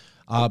amazing.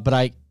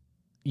 But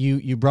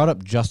you brought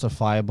up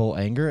justifiable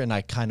anger, and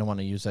I kind of want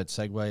to use that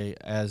segue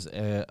as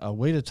a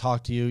way to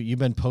talk to you. You've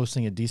been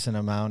posting a decent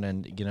amount,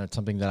 and it's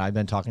something that I've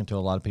been talking to a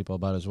lot of people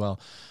about as well.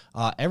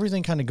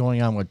 Everything kind of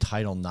going on with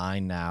Title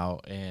IX now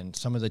and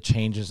some of the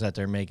changes that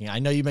they're making. I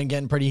know you've been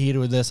getting pretty heated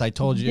with this. I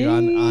told you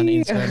on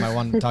Instagram I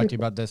wanted to talk to you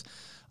about this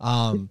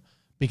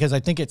because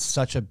I think it's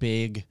such a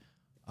big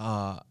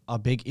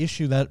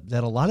issue that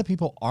a lot of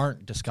people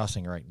aren't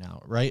discussing right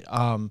now, right?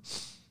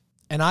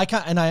 And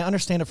I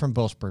understand it from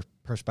both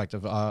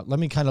perspective. Let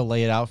me kind of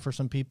lay it out for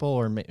some people,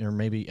 or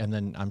maybe, and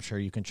then I'm sure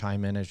you can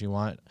chime in as you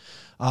want.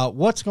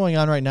 What's going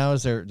on right now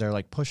is they're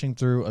like pushing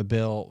through a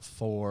bill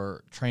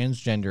for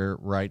transgender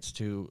rights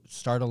to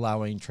start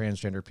allowing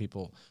transgender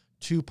people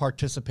to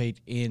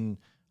participate in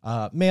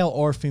male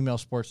or female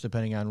sports,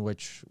 depending on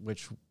which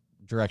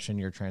direction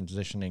you're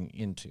transitioning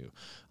into.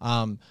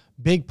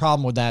 Big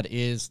problem with that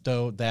is,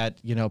 though, that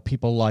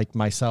people like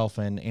myself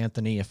and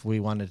Anthony, if we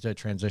wanted to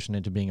transition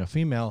into being a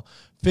female,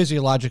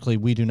 physiologically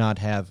we do not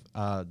have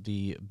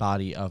the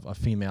body of a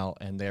female,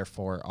 and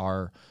therefore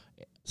our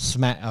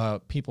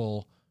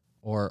people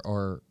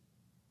or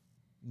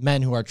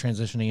men who are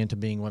transitioning into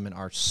being women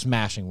are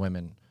smashing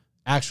women,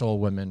 actual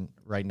women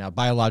right now,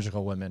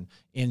 biological women,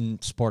 in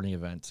sporting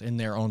events, in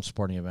their own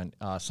sporting event,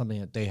 something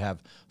that they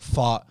have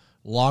fought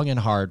long and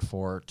hard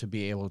for, to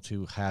be able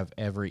to have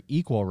every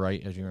equal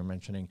right, as you were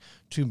mentioning,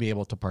 to be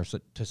able to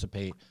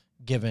participate,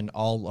 given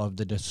all of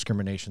the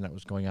discrimination that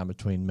was going on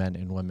between men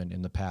and women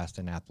in the past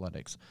in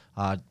athletics.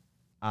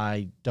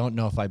 I don't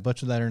know if I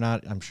butchered that or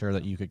not. I'm sure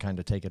that you could kind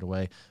of take it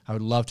away. I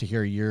would love to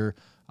hear your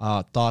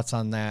thoughts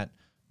on that.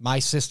 My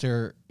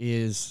sister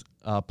is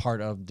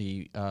part of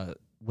the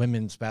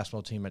women's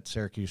basketball team at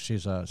Syracuse.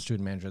 She's a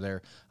student manager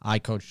there. I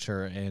coached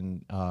her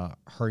in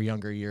her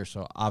younger years,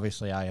 so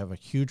obviously I have a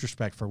huge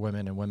respect for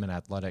women and women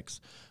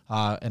athletics,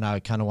 and I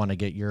kind of want to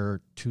get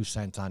your 2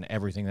 cents on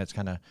everything that's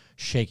kind of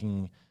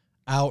shaking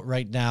out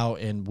right now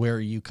and where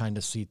you kind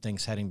of see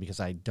things heading, because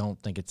I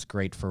don't think it's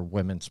great for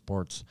women's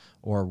sports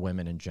or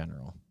women in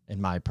general,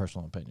 in my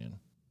personal opinion.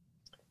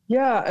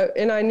 Yeah,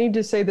 and I need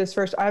to say this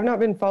first. I've not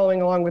been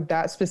following along with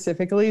that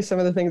specifically. Some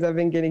of the things I've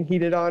been getting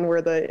heated on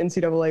were the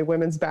NCAA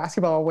women's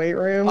basketball weight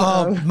room.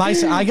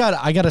 I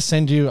gotta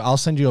send you. I'll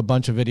send you a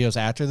bunch of videos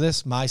after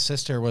this. My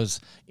sister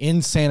was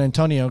in San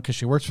Antonio because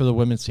she works for the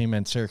women's team,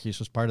 and Syracuse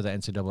was part of the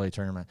NCAA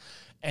tournament.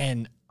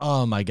 And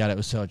oh my God, it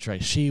was so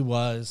trite. She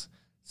was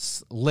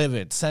live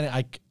it. Send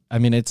it. I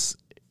mean,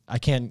 I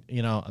can't,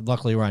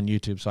 luckily we're on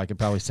YouTube, so I could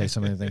probably say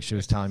some of the things she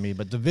was telling me.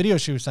 But the video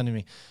she was sending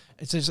me,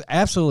 it's just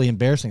absolutely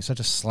embarrassing. Such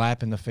a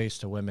slap in the face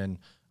to women,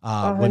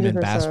 women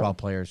basketball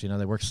players.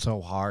 They work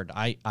so hard.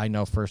 I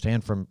know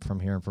firsthand from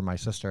hearing from my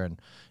sister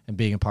and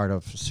being a part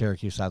of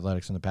Syracuse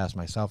athletics in the past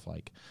myself,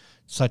 like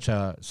such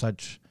a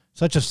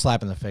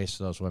slap in the face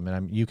to those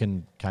women. You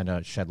can kind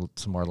of shed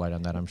some more light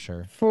on that, I'm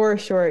sure. For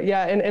sure.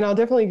 Yeah. And I'll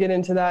definitely get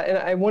into that. And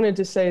I wanted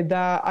to say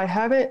that I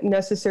haven't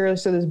necessarily,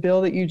 so this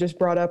bill that you just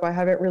brought up, I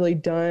haven't really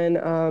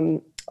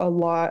done a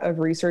lot of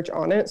research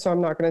on it. So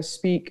I'm not going to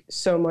speak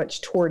so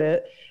much toward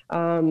it.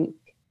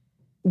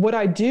 What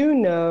I do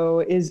know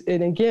is,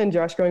 and again,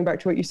 Josh, going back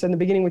to what you said in the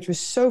beginning, which was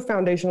so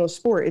foundational to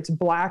sport, it's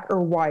black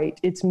or white,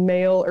 it's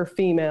male or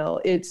female,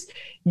 it's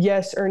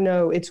yes or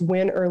no, it's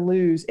win or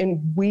lose.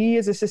 And we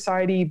as a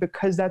society,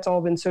 because that's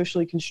all been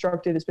socially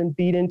constructed, it's been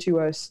beat into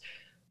us,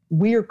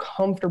 we are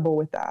comfortable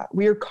with that.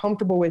 We are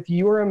comfortable with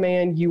you are a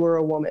man, you are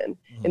a woman,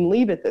 and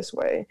leave it this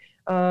way.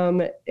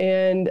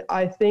 And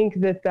I think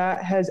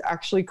that has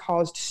actually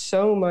caused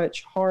so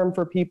much harm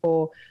for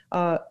people,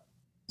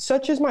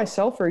 such as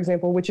myself, for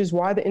example, which is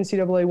why the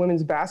NCAA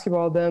women's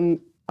basketball, them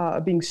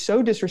being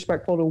so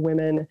disrespectful to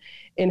women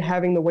and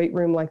having the weight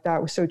room like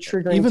that was so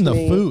triggering Even to the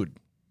me. Food.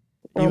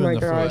 Oh Even my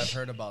the gosh. I've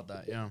heard about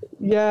that, yeah.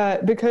 Yeah,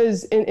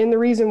 because and the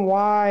reason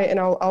why, and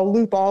I'll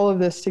loop all of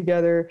this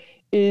together,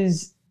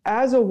 is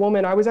as a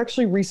woman, I was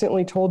actually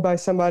recently told by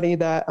somebody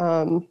that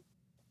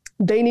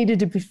they needed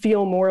to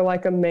feel more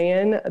like a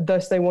man,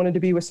 thus they wanted to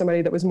be with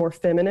somebody that was more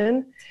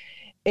feminine.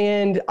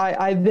 And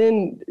I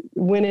then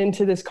went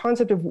into this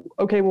concept of,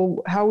 okay,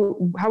 well, how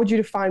would you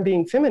define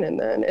being feminine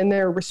then? And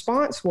their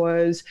response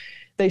was,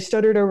 they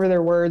stuttered over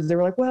their words. They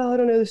were like, well, I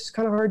don't know, this is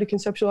kind of hard to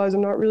conceptualize. I'm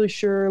not really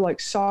sure,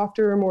 like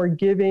softer, more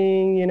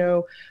giving,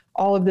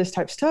 all of this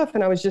type stuff.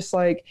 And I was just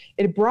like,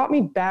 it brought me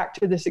back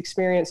to this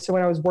experience. So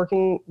when I was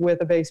working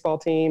with a baseball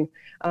team,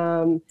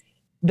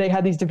 they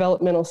had these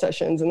developmental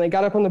sessions, and they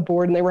got up on the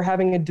board and they were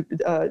having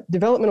a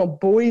developmental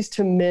boys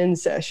to men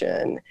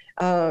session,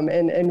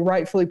 and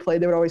rightfully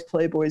played. They would always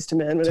play boys to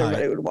men when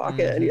everybody would walk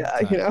in.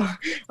 Yeah.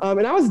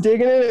 And I was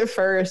digging it at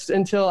first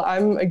until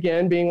I'm,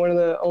 again, being one of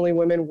the only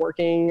women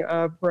working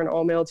for an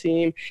all male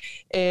team.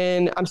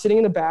 And I'm sitting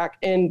in the back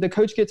and the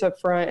coach gets up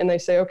front and they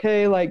say,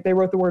 okay, like they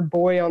wrote the word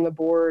boy on the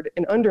board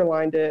and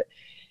underlined it.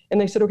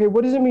 And they said, okay,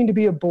 what does it mean to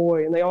be a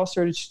boy? And they all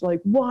started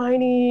like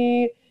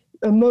whiny,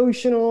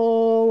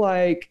 emotional,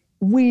 like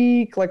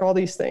weak, like all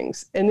these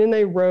things. And then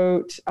they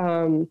wrote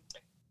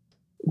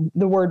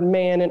the word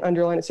man and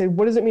underlined it, said,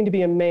 what does it mean to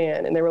be a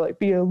man? And they were like,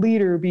 be a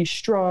leader, be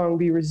strong,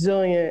 be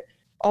resilient,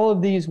 all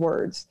of these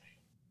words.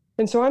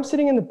 And so I'm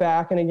sitting in the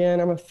back, and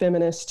again, I'm a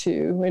feminist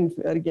too. And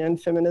again,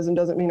 feminism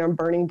doesn't mean I'm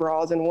burning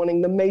bras and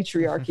wanting the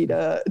matriarchy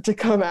to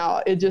come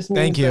out. It just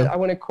means that I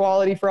want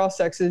equality for all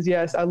sexes.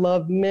 Yes, I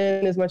love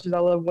men as much as I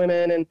love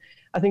women. And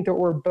I think that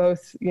we're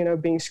both,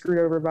 being screwed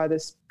over by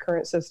this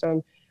current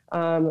system.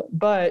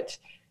 But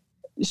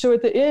so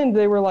at the end,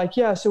 they were like,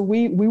 yeah, so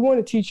we want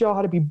to teach y'all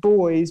how to be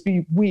boys,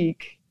 be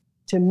weak,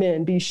 to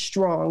men, be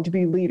strong, to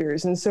be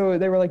leaders. And so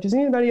they were like, does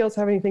anybody else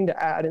have anything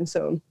to add? And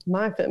so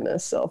my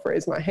feminist self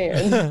raised my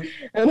hand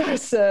and I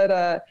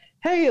said,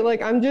 hey,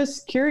 like, I'm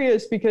just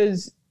curious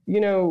because,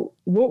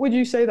 what would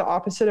you say the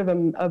opposite of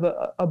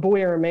a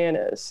boy or a man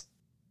is?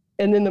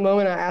 And then the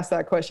moment I asked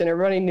that question,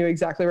 everybody knew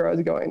exactly where I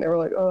was going. They were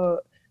like, oh,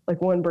 like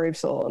one brave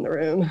soul in the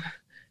room,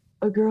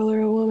 a girl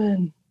or a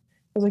woman.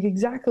 I was like,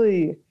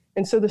 exactly.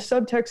 And so the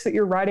subtext that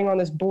you're writing on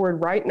this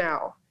board right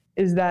now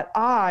is that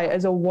I,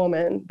 as a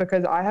woman,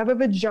 because I have a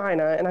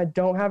vagina and I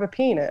don't have a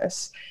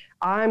penis,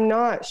 I'm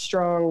not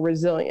strong,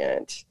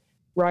 resilient,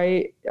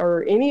 right?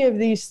 Or any of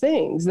these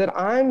things that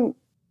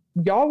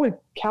y'all would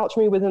couch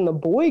me within the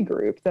boy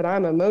group, that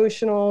I'm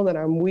emotional, that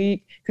I'm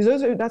weak,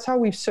 because that's how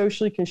we've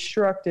socially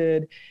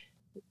constructed,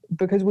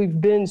 because we've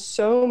been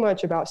so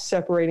much about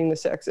separating the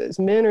sexes.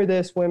 Men are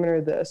this, women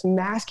are this,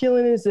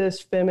 masculine is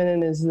this,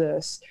 feminine is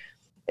this.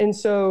 And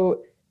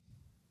so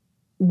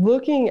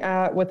looking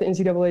at what the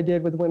NCAA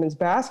did with women's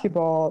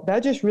basketball, that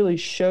just really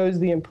shows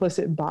the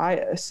implicit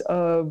bias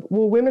of,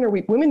 well, women are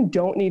weak. Women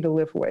don't need to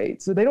lift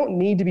weights, so they don't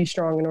need to be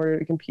strong in order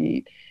to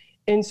compete.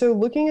 And so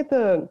looking at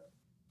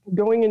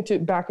going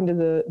back into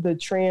the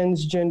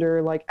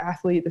transgender like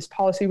athlete, this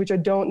policy, which I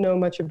don't know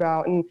much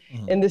about. And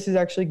this is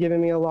actually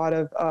giving me a lot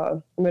of,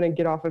 I'm going to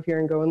get off of here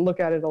and go and look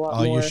at it a lot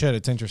more. Oh, you should.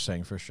 It's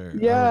interesting for sure.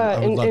 Yeah.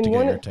 I would love to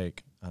get your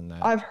take on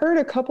that. I've heard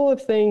a couple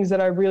of things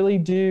that I really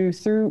do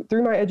through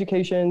my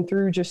education,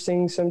 through just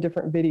seeing some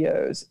different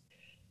videos.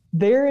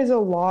 There's a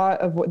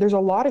lot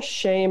of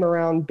shame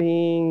around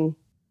being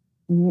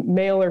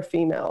male or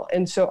female.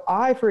 And so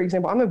for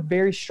example, I'm a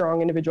very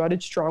strong individual. I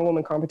did strong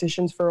woman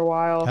competitions for a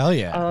while. Hell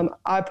yeah.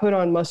 I put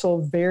on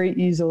muscle very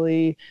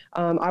easily.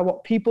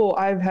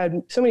 I've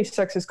had so many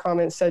sexist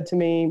comments said to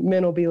me.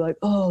 Men will be like,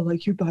 oh,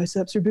 like your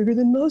biceps are bigger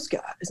than most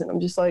guys. And I'm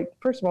just like,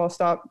 first of all,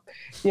 stop,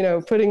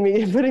 putting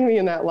me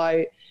in that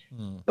light.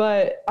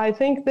 But I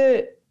think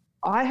that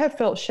I have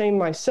felt shame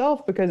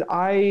myself because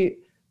I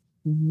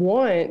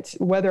want,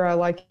 whether I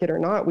like it or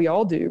not. We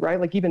all do, right?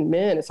 Like even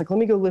men, it's like, let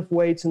me go lift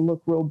weights and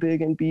look real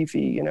big and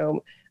beefy,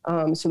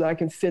 so that I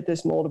can fit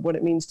this mold of what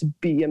it means to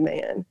be a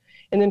man.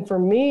 And then for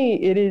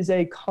me, it is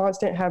a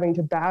constant having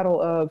to battle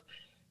of,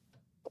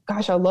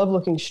 gosh, I love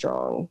looking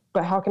strong,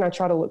 but how can I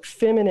try to look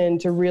feminine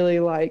to really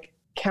like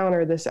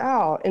counter this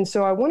out? And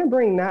so I want to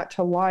bring that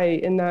to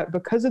light, in that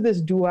because of this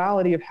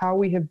duality of how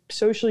we have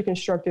socially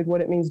constructed what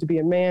it means to be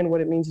a man,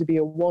 what it means to be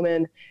a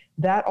woman,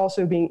 that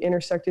also being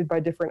intersected by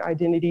different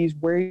identities,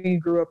 where you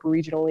grew up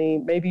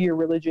regionally, maybe your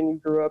religion you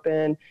grew up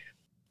in,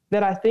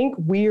 that I think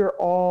we are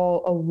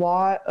all, a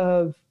lot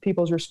of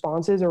people's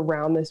responses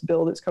around this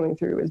bill that's coming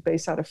through is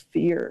based out of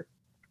fear.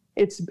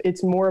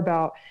 It's more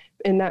about,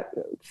 and that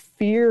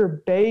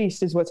fear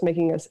based is what's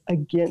making us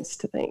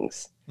against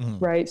things,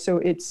 right? So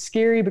it's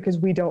scary because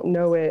we don't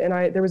know it. And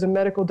there was a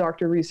medical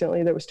doctor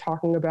recently that was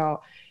talking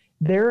about,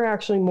 there are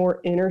actually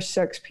more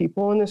intersex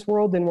people in this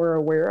world than we're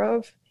aware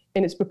of.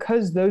 And it's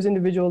because those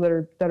individuals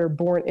that are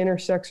born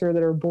intersex, or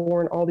that are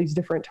born all these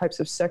different types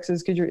of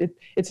sexes, because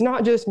it's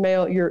not just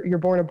male, you're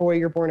born a boy,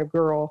 you're born a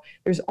girl.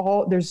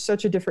 There's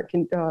such a different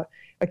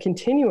a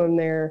continuum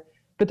there,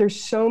 but there's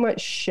so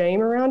much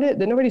shame around it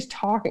that nobody's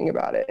talking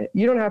about it.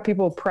 You don't have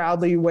people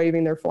proudly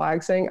waving their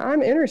flag saying, I'm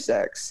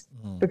intersex,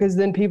 because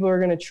then people are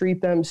going to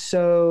treat them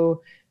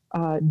so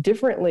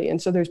differently.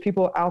 And so there's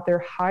people out there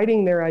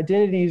hiding their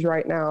identities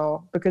right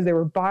now because they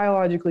were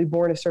biologically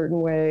born a certain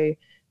way,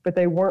 but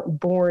they weren't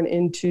born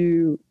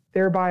into,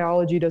 their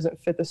biology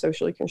doesn't fit the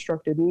socially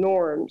constructed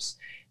norms.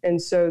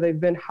 And so they've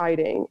been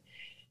hiding.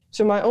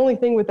 So my only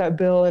thing with that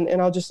bill,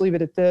 and I'll just leave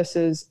it at this,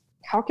 is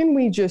how can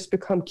we just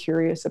become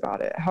curious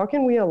about it? How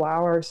can we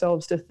allow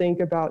ourselves to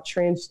think about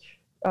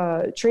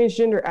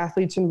transgender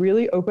athletes and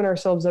really open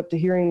ourselves up to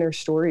hearing their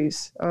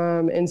stories,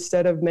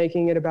 instead of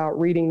making it about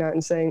reading that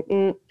and saying,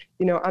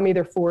 I'm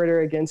either for it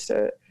or against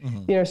it.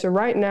 So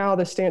right now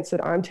the stance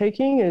that I'm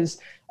taking is,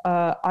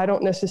 I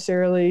don't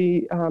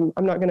necessarily, I'm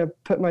not going to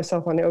put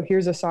myself on,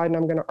 here's a side and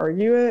I'm going to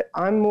argue it.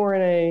 I'm more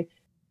in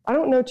I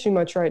don't know too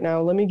much right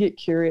now. Let me get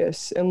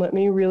curious and let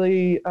me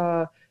really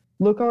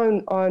look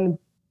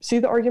see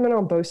the argument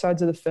on both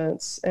sides of the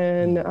fence,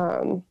 and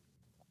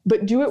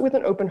but do it with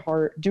an open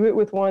heart. Do it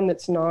with one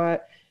that's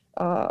not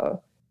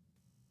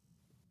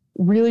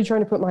really trying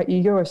to put my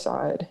ego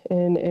aside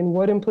and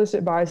what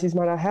implicit biases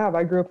might I have.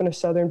 I grew up in a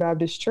Southern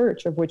Baptist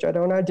church, of which I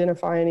don't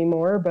identify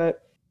anymore,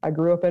 but I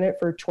grew up in it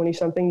for 20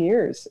 something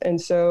years. And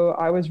so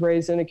I was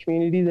raised in a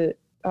community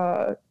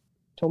that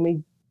told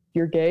me,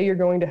 you're gay, you're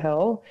going to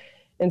hell.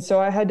 And so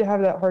I had to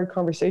have that hard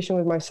conversation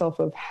with myself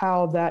of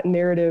how that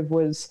narrative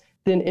was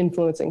then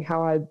influencing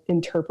how I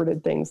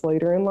interpreted things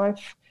later in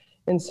life.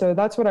 And so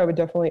that's what I would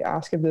definitely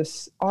ask of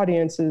this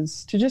audience,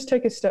 is to just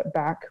take a step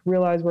back,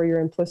 realize where your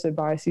implicit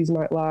biases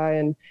might lie,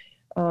 and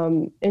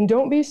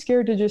don't be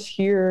scared to just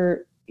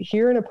hear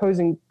an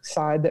opposing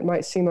side that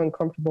might seem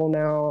uncomfortable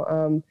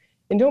now.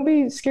 And don't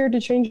be scared to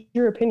change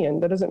your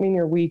opinion. That doesn't mean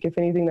you're weak. If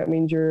anything, that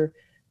means you're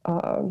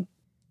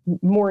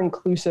more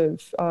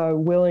inclusive,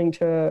 willing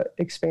to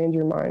expand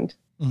your mind.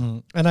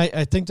 And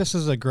I think this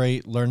is a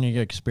great learning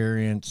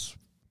experience,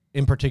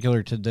 in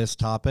particular to this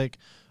topic,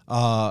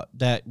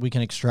 that we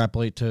can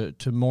extrapolate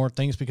to more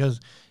things,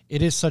 because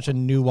it is such a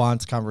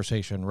nuanced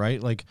conversation,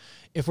 right? Like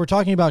if we're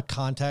talking about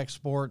contact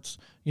sports,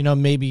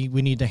 maybe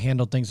we need to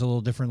handle things a little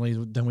differently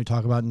than we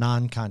talk about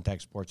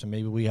non-contact sports. And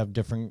maybe we have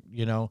different,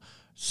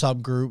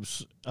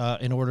 subgroups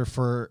in order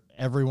for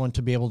everyone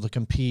to be able to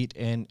compete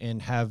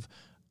and have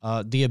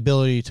the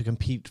ability to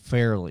compete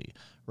fairly,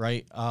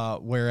 right?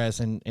 Whereas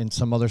in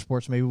some other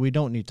sports, maybe we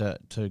don't need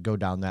to go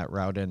down that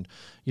route. And,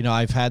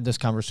 I've had this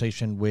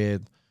conversation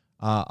with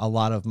a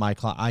lot of my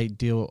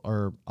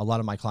a lot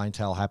of my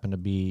clientele happen to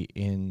be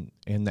in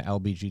the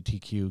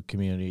LGBTQ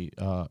community,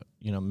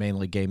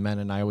 mainly gay men.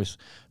 And I always,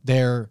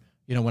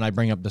 when I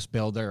bring up this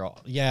bill, they're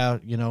all,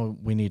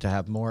 we need to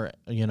have more,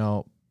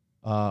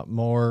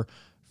 more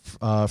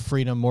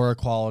freedom, more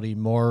equality,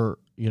 more,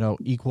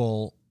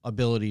 equal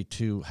ability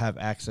to have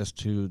access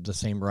to the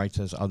same rights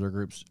as other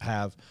groups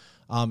have.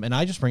 And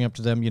I just bring up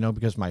to them,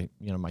 because my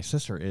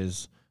sister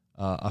is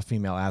a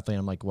female athlete.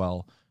 I'm like,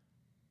 well,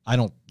 I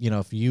don't,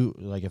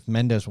 if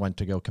Mendez went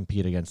to go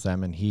compete against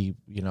them and he,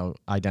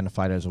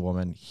 identified as a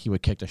woman, he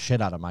would kick the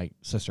shit out of my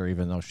sister,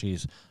 even though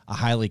she's a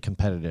highly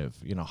competitive,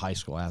 high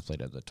school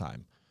athlete at the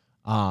time,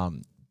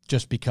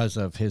 just because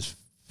of his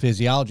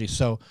physiology.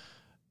 So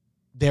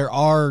there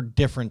are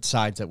different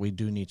sides that we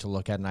do need to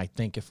look at. And I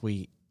think if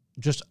we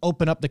just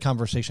open up the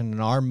conversation and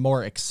are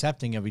more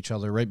accepting of each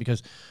other, right?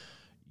 Because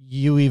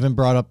you even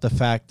brought up the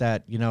fact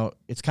that,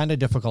 it's kind of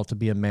difficult to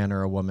be a man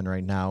or a woman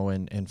right now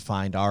and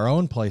find our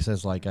own place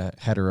as like a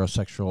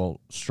heterosexual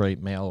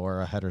straight male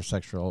or a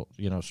heterosexual,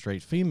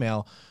 straight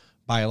female,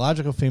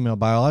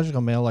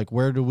 biological male. Like,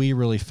 where do we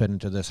really fit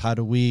into this? How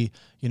do we,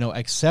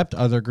 accept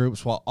other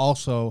groups while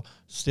also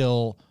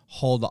still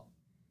hold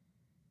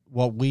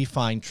what we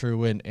find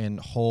true and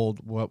hold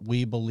what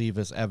we believe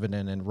is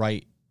evident and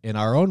right in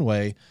our own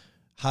way?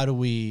 How do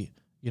we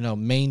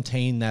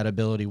maintain that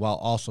ability while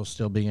also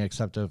still being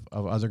accepting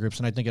of other groups.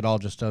 And I think it all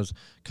just does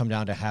come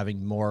down to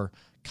having more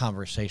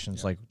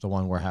conversations like the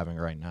one we're having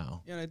right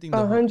now. Yeah, and I think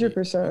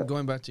 100%.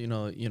 Going back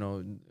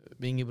to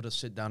being able to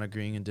sit down,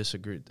 agree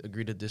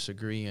to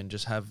disagree, and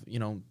just have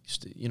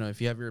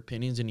if you have your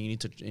opinions and you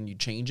need to and you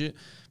change it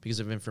because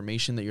of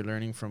information that you're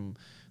learning from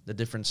the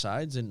different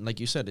sides, and like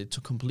you said, it's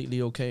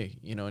completely okay,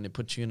 and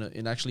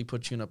it actually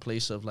puts you in a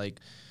place of like,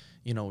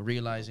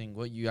 realizing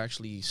what you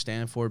actually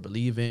stand for,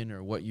 believe in,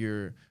 or what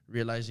you're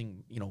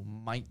realizing,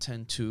 might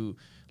tend to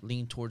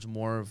lean towards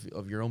more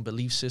of your own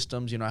belief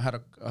systems. I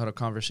had a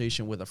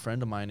conversation with a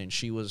friend of mine, and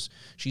she's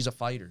a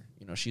fighter.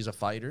 She's a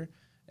fighter,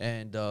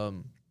 and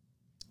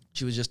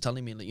she was just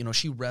telling me that,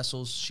 she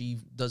wrestles, she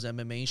does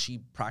MMA, she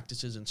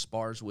practices and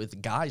spars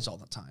with guys all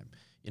the time.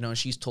 And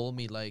she's told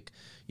me like,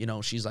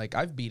 she's like,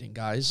 I've beaten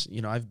guys,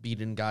 I've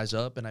beaten guys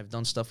up and I've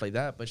done stuff like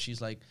that. But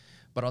she's like,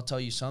 but I'll tell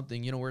you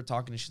something, we're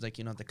talking, and she's like,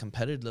 at the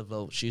competitive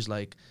level, she's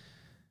like,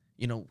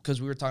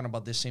 because we were talking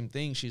about this same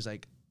thing. She's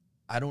like,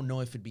 I don't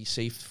know if it'd be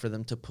safe for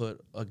them to put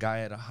a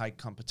guy at a high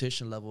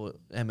competition level,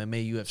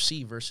 MMA,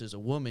 UFC, versus a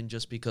woman,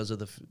 just because of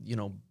the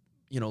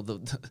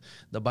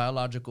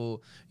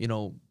biological,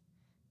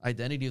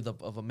 identity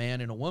of a man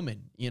and a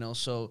woman,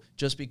 So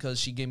just because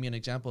she gave me an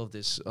example of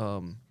this,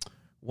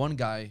 one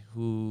guy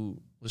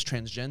who was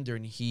transgender,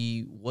 and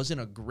he wasn't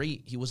a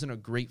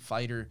great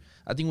fighter.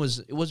 I think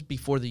it was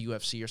before the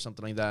UFC or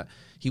something like that.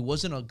 He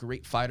wasn't a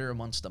great fighter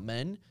amongst the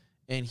men,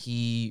 and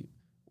he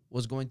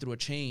was going through a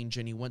change,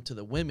 and he went to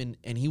the women,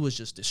 and he was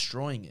just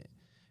destroying it.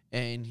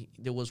 And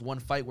there was one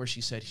fight where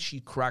she said she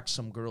cracked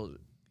some girl.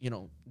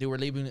 They were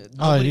labeling it.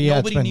 Nobody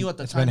knew at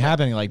the time. It's been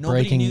happening, like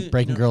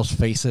breaking girls'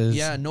 faces.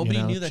 Yeah,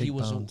 nobody knew that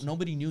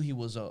nobody knew he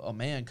was a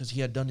man, because he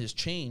had done his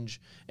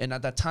change. And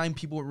at that time,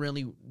 people were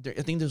really,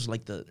 I think this was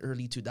like the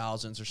early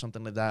 2000s or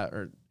something like that.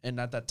 And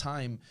at that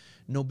time,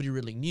 nobody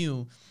really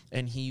knew.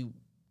 And he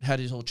had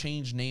his whole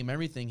change, name,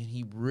 everything. And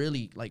he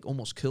really like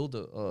almost killed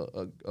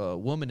a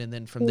woman. And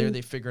then from there,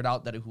 they figured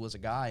out that it was a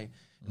guy.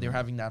 And they were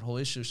having that whole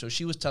issue. So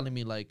she was telling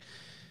me like,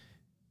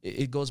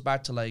 it goes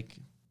back to like,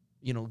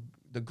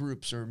 the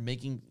groups, or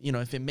making,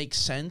 if it makes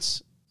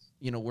sense,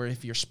 where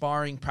if you're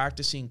sparring,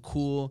 practicing,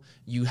 cool,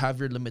 you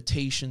have your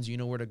limitations, you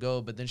know where to go.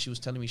 But then she was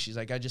telling me, she's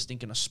like, I just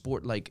think in a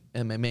sport like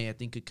MMA, I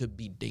think it could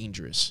be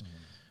dangerous.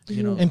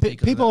 And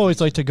people always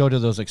like to go to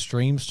those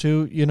extremes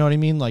too. You know what I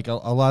mean? Like a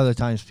lot of the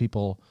times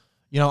people,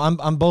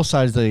 I'm both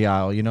sides of the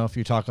aisle. If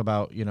you talk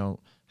about,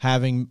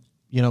 having,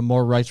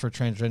 more rights for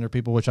transgender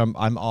people, which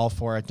I'm all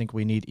for. I think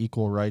we need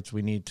equal rights.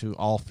 We need to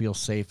all feel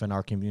safe in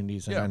our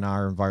communities and in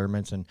our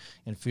environments, and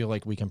feel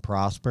like we can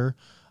prosper.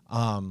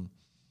 In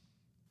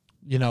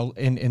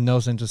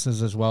those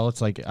instances as well, it's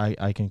like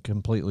I can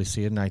completely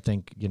see it, and I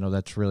think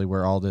that's really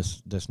where all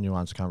this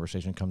nuanced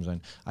conversation comes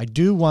in. I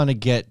do want to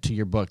get to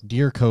your book,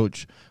 Dear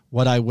Coach: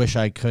 What I Wish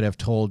I Could Have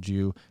Told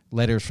You,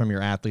 Letters from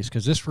Your Athletes,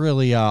 because this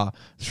really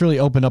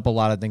opened up a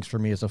lot of things for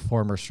me as a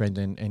former strength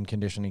and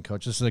conditioning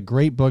coach. This is a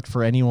great book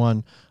for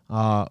anyone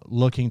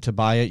looking to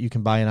buy it. You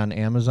can buy it on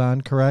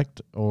Amazon,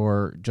 correct,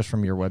 or just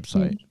from your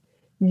website?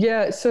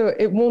 Yeah, so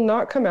it will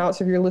not come out.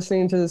 So if you're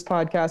listening to this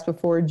podcast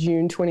before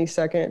June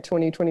 22nd,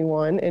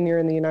 2021, and you're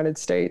in the United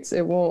States,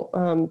 it won't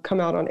come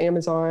out on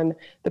Amazon,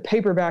 the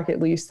paperback at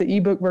least. The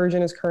ebook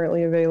version is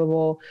currently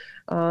available.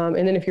 And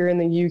then if you're in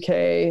the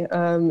UK,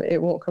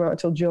 it won't come out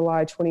until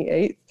July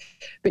 28th.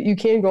 But you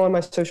can go on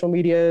my social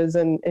medias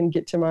and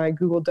get to my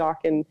Google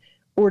Doc and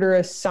order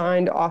a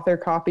signed author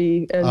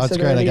copy. And that's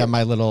great. I got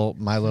my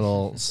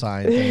little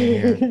sign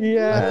thing here.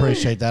 Yeah, I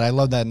appreciate that. I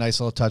love that nice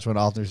little touch when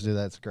authors do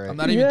that. It's great. I'm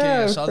not even kidding.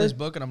 I saw this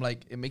book and I'm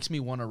like, it makes me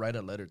want to write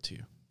a letter to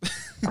you.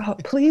 Oh,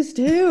 please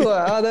do.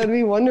 That'd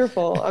be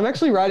wonderful. I'm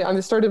actually writing. I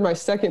started my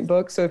second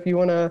book, so if you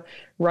want to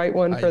write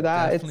one for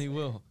that, I definitely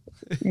will.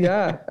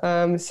 Yeah.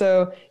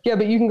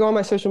 But you can go on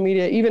my social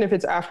media, even if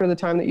it's after the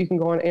time that you can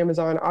go on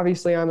Amazon.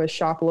 Obviously, I'm a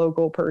shop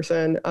local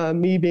person,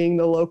 me being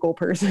the local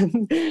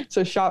person.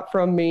 So shop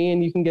from me,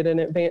 and you can get an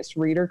advanced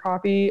reader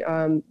copy,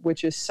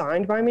 which is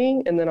signed by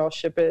me, and then I'll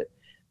ship it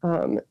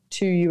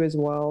to you as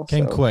well.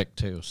 Came quick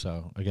too,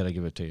 so I got to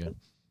give it to you.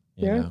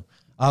 Yeah.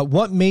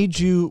 What made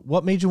you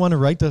want to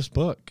write this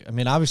book? I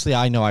mean, obviously,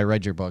 I know I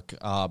read your book,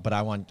 but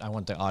I want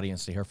the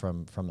audience to hear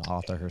from the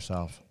author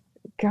herself.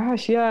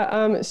 Gosh,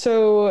 yeah.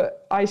 So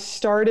I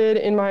started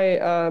in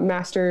my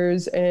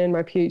master's and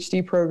my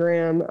PhD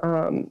program.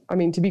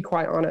 To be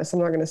quite honest, I'm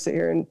not going to sit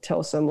here and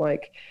tell some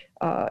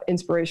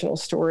inspirational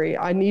story.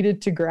 I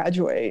needed to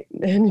graduate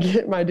and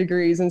get my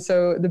degrees. And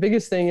so the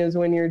biggest thing is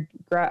when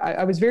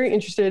I was very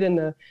interested in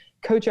the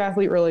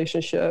coach-athlete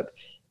relationship,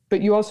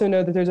 but you also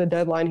know that there's a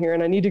deadline here,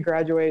 and I need to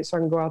graduate so I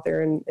can go out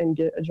there and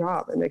get a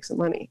job and make some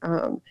money.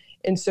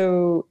 And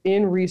so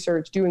in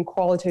research, doing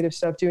qualitative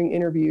stuff, doing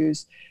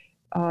interviews,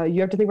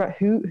 you have to think about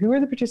who are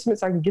the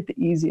participants I can get the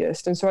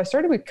easiest. And so I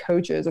started with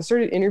coaches. I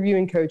started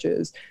interviewing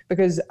coaches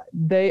because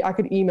I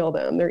could email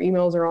them. Their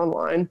emails are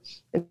online.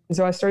 And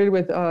so I started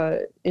with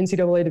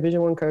NCAA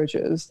Division I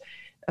coaches,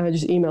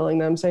 just emailing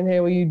them saying, hey,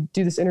 will you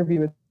do this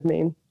interview with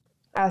me?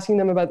 asking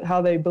them about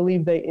how they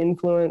believe they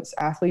influence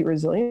athlete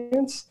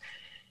resilience.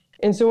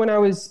 And so when I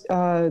was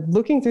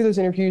looking through those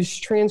interviews,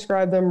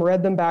 transcribed them,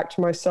 read them back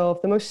to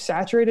myself, the most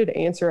saturated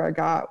answer I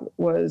got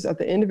was at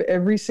the end of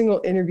every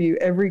single interview,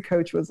 every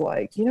coach was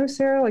like, you know,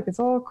 Sarah, like, it's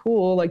all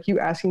cool, like you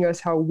asking us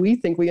how we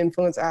think we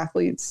influence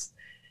athletes,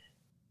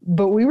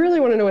 but we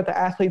really want to know what the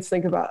athletes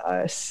think about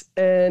us.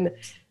 And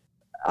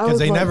because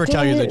they never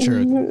tell you the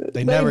truth.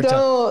 They never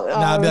tell.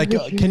 Nah, I'd be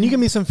like, can you give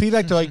me some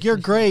feedback? They're like, you're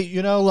great.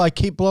 You know, like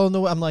keep blowing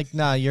the. I'm like,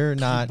 nah, you're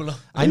not.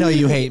 I know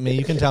you hate me.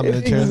 You can tell me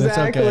the truth. Exactly.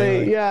 It's okay.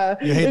 Like, yeah.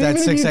 You hate that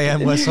 6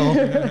 a.m. whistle.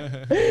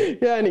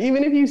 Yeah, and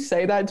even if you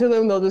say that to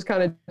them, they'll just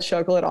kind of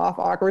chuckle it off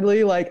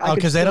awkwardly. Like, oh,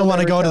 because they don't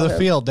want to go to the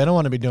field. They don't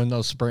want to be doing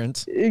those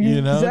sprints.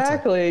 You know.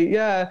 Exactly.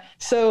 Yeah.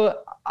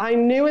 So I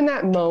knew in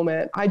that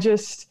moment,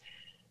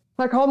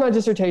 I called my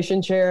dissertation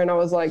chair and I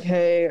was like,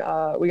 hey,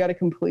 we got to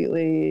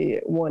completely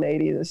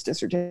 180 this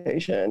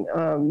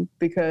dissertation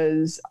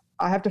because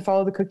I have to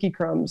follow the cookie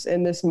crumbs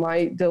and this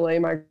might delay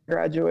my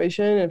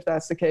graduation. If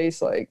that's the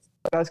case, like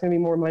that's going to be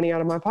more money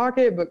out of my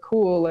pocket, but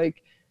cool.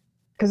 Like,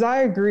 cause I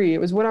agree. It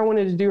was what I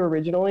wanted to do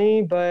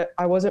originally, but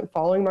I wasn't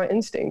following my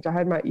instinct. I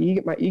had my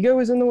ego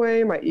was in the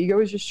way. My ego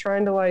was just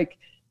trying to like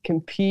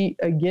compete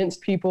against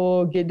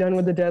people, get done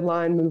with the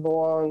deadline, move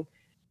along.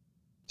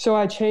 So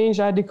I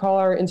had to call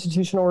our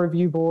institutional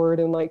review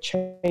board and like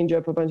change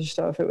up a bunch of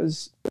stuff. It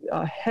was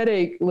a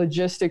headache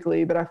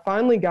logistically, but I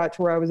finally got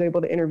to where I was able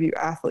to interview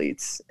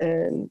athletes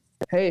and,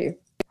 hey,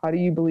 how do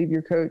you believe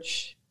your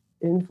coach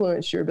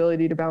influenced your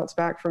ability to bounce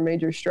back from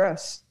major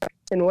stress?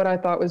 And what I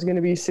thought was going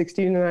to be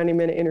 60 to 90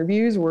 minute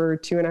interviews were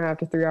 2.5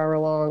 to 3 hour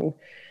long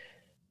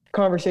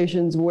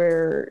conversations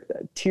where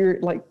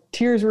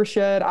tears were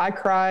shed. I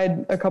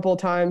cried a couple of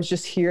times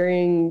just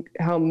hearing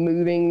how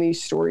moving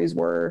these stories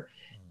were.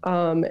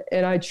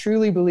 And I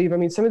truly believe, I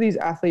mean, some of these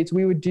athletes,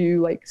 we would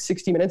do like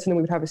 60 minutes and then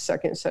we would have a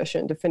second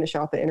session to finish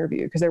out the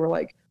interview because they were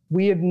like,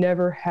 we have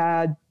never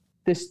had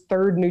this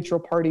third neutral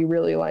party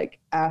really like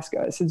ask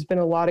us. It's been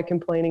a lot of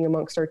complaining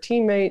amongst our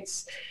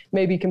teammates,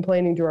 maybe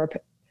complaining to our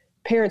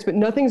parents, but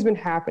nothing's been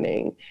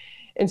happening.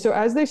 And so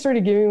as they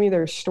started giving me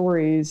their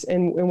stories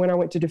and when I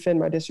went to defend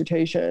my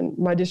dissertation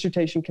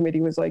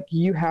committee was like,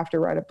 you have to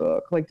write a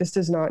book. Like this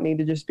does not need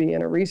to just be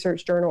in a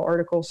research journal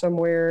article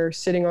somewhere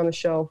sitting on the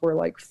shelf where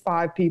like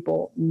 5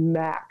 people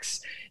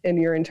max in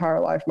your entire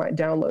life might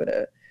download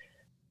it.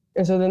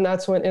 And so then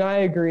that's when, and I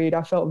agreed,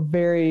 I felt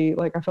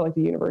like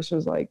the universe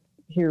was like,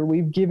 here,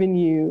 we've given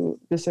you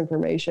this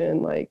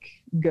information, like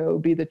go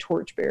be the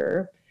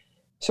torchbearer.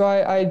 So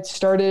I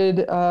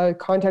started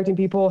contacting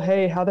people.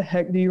 Hey, how the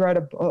heck do you write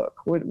a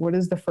book? What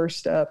is the first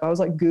step? I was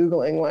like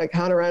Googling like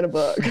how to write a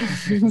book.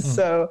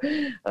 So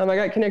I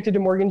got connected to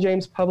Morgan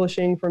James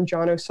Publishing from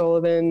John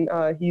O'Sullivan.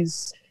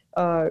 He's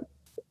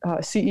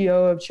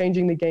CEO of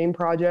Changing the Game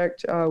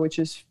Project, which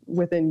is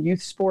within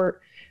youth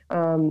sport.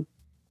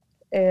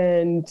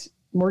 And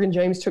Morgan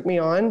James took me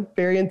on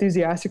very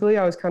enthusiastically.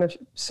 I was kind of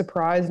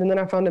surprised. And then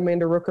I found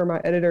Amanda Rooker, my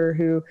editor,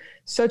 who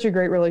such a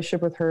great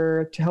relationship with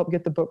her to help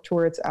get the book to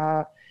where it's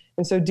at.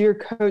 And so Dear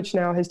Coach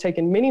now has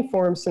taken many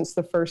forms since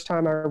the first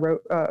time I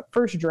wrote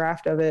first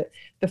draft of it.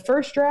 The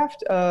first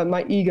draft,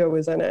 my ego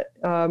was in it.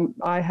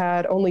 I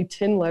had only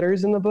 10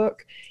 letters in the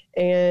book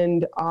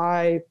and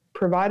I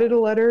provided a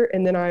letter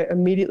and then I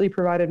immediately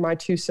provided my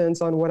 2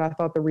 cents on what I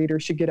thought the reader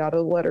should get out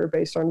of the letter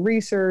based on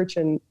research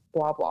and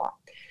blah, blah.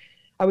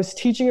 I was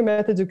teaching a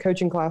methods of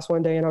coaching class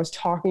one day and I was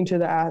talking to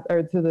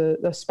the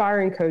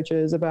aspiring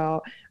coaches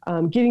about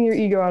getting your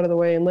ego out of the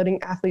way and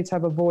letting athletes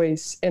have a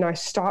voice. And I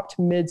stopped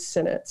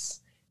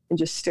mid-sentence and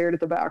just stared at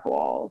the back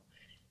wall.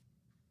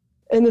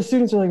 And the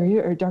students were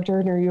like, Dr.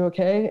 Erdner, are you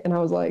okay? And I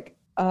was like,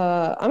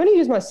 I'm going to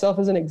use myself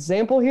as an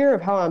example here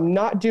of how I'm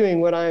not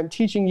doing what I'm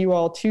teaching you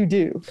all to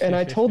do. And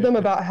I told them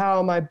about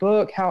how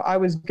I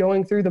was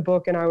going through the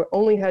book and I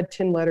only had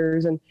 10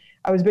 letters and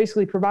I was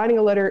basically providing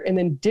a letter and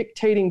then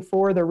dictating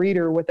for the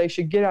reader what they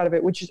should get out of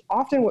it, which is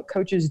often what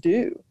coaches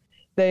do.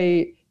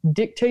 They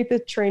dictate the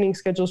training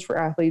schedules for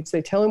athletes.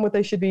 They tell them what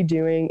they should be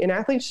doing. And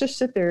athletes just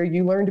sit there.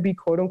 You learn to be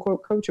quote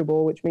unquote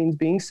coachable, which means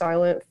being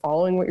silent,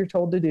 following what you're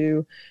told to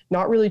do,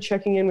 not really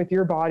checking in with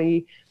your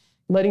body,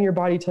 letting your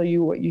body tell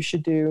you what you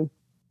should do.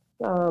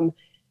 And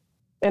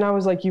I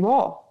was like,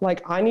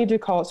 I need to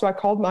call. So I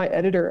called my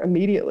editor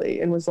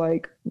immediately and was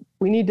like,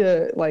 we need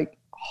to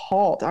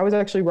halt. I was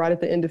actually right at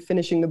the end of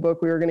finishing the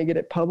book. We were going to get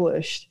it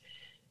published.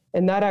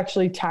 And that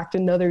actually tacked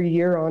another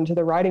year onto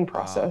the writing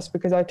process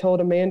because I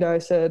told Amanda, I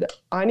said,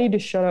 I need to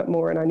shut up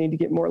more and I need to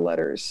get more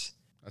letters.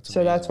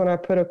 That's when I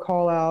put a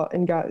call out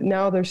and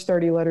now there's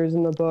 30 letters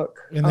in the book.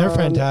 And they're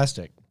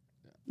fantastic.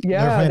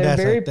 Yeah, they're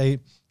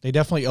fantastic. They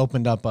definitely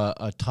opened up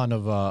a ton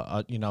of,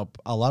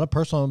 a lot of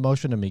personal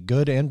emotion to me,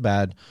 good and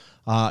bad.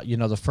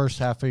 The first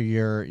half of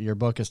your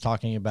book is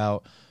talking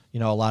about, a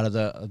lot of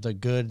the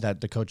good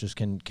that the coaches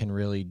can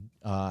really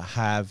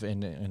have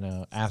in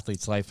an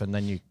athlete's life, and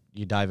then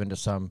you dive into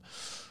some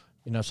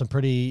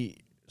pretty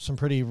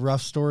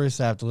rough stories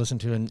to have to listen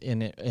to,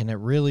 and it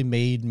really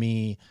made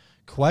me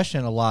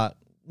question a lot,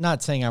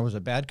 not saying I was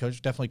a bad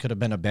coach, definitely could have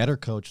been a better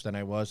coach than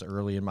I was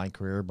early in my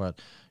career, but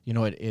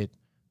it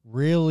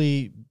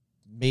really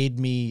made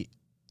me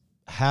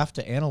have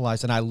to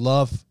analyze. And I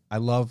love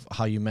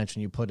how you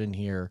mentioned, you put in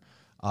here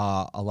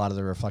a lot of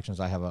the reflections.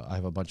 I have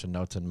a bunch of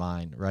notes in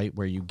mind, right,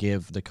 where you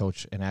give the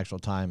coach an actual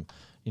time,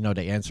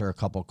 to answer a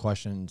couple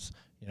questions,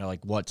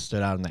 like what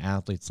stood out in the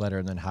athlete's letter,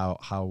 and then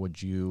how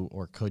would you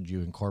or could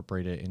you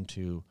incorporate it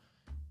into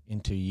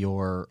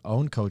your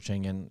own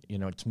coaching. And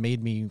it's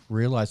made me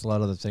realize a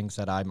lot of the things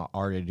that I'm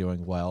already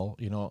doing well,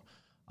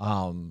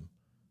 and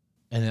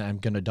then I'm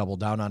going to double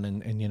down on,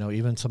 and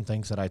even some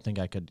things that I think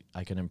I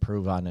can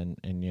improve on, and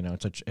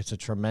it's a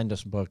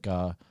tremendous book,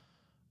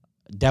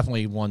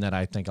 definitely one that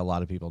I think a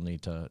lot of people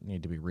need to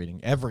be reading.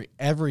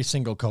 Every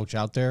single coach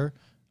out there,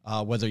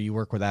 whether you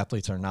work with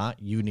athletes or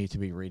not, you need to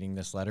be reading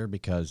this letter,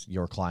 because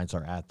your clients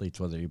are athletes,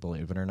 whether you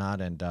believe it or not.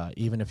 And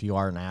even if you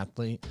are an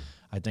athlete,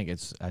 I think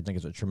it's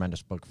a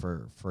tremendous book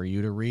for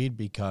you to read,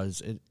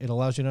 because it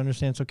allows you to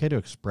understand it's okay to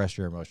express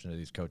your emotion to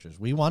these coaches.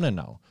 We want to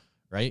know,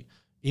 right?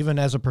 Even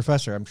as a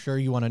professor, I'm sure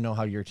you want to know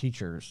how your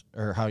teachers,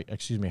 or how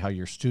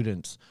your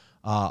students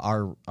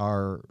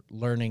are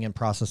learning and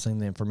processing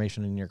the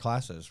information in your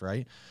classes,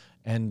 right?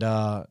 And,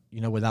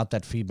 without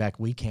that feedback,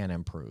 we can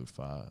improve.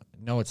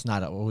 No, it's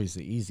not always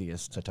the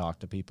easiest to talk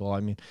to people. I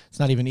mean, it's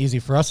not even easy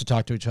for us to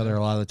talk to each other a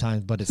lot of the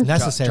times, but it's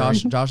necessary.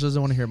 Josh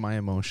doesn't want to hear my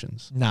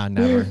emotions. Nah,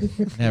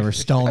 never.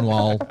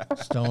 Stonewall.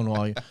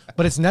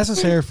 But it's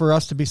necessary for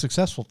us to be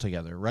successful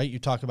together, right? You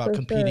talk about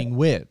competing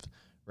with,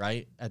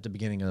 right? At the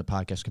beginning of the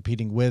podcast,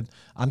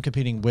 I'm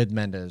competing with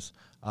Mendez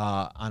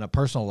on a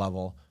personal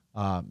level,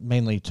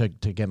 mainly to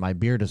get my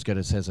beard as good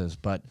as his is.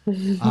 But,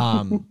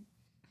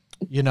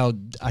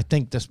 I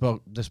think this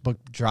book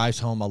drives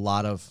home a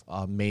lot of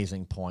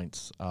amazing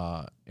points,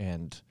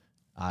 and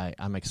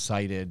I'm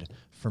excited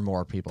for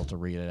more people to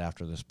read it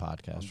after this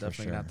podcast. I'm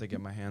definitely gonna have to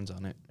get my hands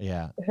on it.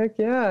 Yeah. Heck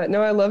yeah!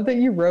 No, I love that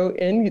you wrote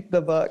in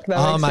the book. That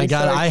Oh makes my me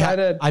God! so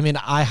excited.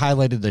 I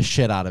highlighted the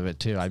shit out of it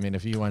too. I mean,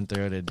 if you went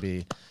through it,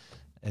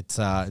 it's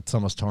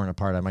almost torn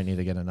apart. I might need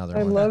to get another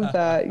one. I love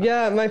that.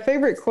 Yeah, my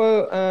favorite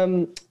quote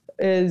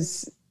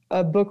is,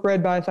 "A book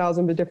read by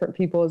 1,000 but different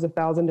people is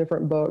 1,000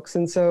 different books."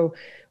 And so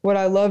what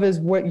I love is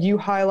what you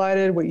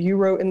highlighted, what you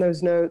wrote in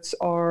those notes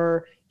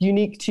are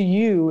unique to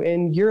you,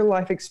 and your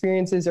life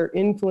experiences are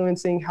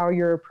influencing how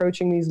you're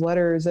approaching these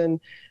letters. And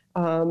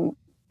so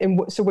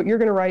what you're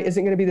going to write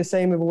isn't going to be the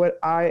same as what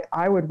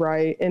I would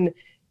write. And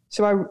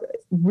so I'm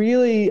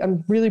really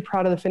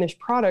proud of the finished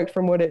product,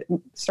 from what it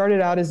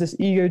started out as this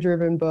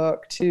ego-driven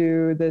book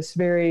to this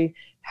very,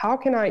 how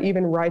can I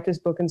even write this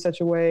book in such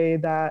a way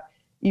that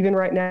even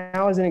right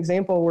now, as an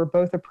example, we're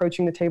both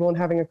approaching the table and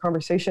having a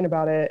conversation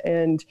about it.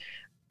 And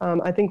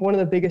I think one of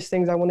the biggest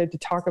things I wanted to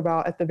talk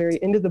about at the very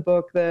end of the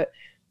book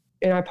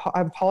and I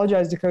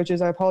apologize to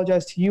coaches. I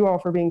apologize to you all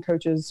for being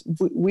coaches.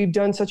 We've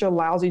done such a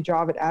lousy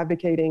job at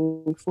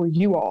advocating for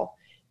you all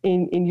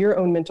in your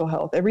own mental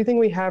health. Everything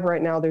we have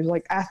right now, there's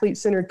like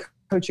athlete-centered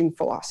coaching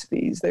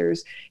philosophies.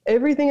 There's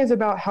everything is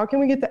about how can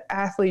we get the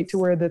athlete to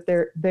where that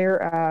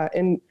they're at,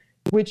 and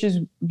which is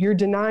you're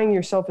denying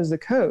yourself as the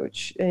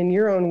coach and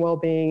your own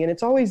well-being. And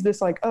it's always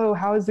this like, oh,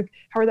 how are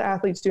the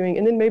athletes doing?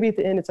 And then maybe at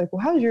the end, it's like,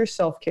 well, how's your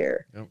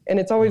self-care? Yep. And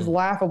it's always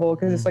laughable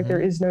because it's like, there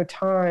is no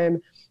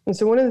time. And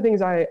so one of the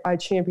things I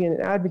champion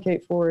and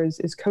advocate for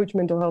is coach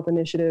mental health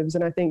initiatives.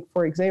 And I think,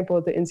 for example,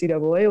 at the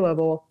NCAA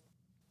level,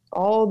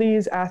 all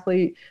these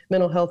athlete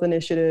mental health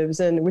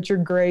initiatives, and which are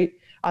great.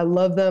 I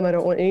love them. I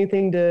don't want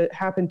anything to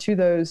happen to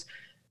those.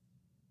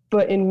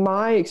 But in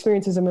my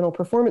experience as a mental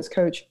performance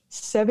coach,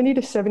 70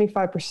 to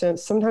 75%,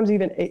 sometimes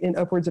even in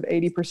upwards of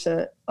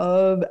 80%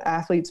 of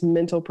athletes'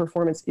 mental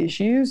performance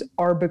issues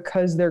are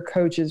because their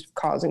coach is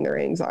causing their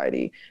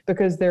anxiety,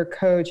 because their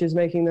coach is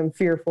making them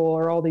fearful,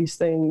 or all these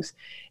things.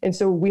 And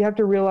so we have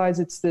to realize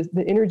it's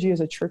the energy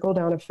is a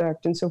trickle-down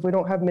effect. And so if we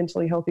don't have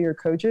mentally healthier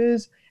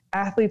coaches,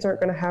 athletes aren't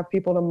going to have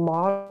people to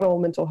model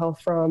mental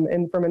health from.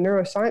 And from a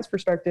neuroscience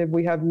perspective,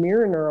 we have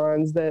mirror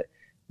neurons that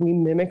we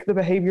mimic the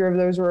behavior of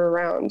those we're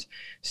around.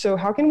 So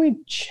how can we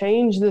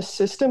change the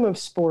system of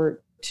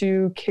sport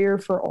to care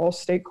for all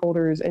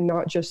stakeholders and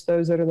not just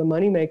those that are the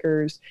money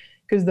makers?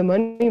 Because the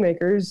money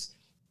makers,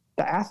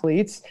 the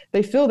athletes,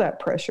 they feel that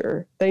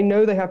pressure. They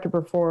know they have to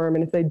perform.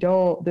 And if they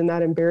don't, then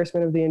that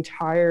embarrassment of the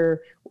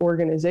entire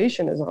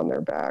organization is on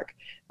their back.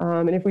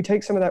 And if we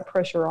take some of that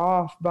pressure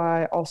off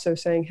by also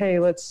saying, hey,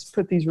 let's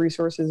put these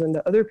resources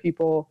into other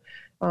people,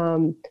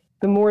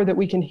 the more that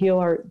we can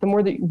the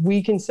more that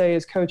we can say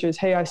as coaches,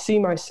 hey, I see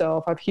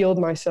myself, I've healed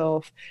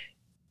myself,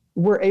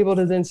 we're able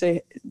to then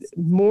say,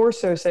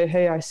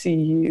 hey, I see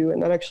you.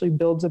 And that actually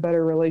builds a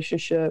better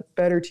relationship,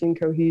 better team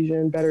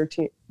cohesion, better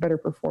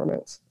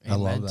performance. I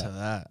love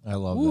that. I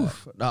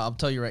love that. No, I'll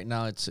tell you right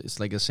now, it's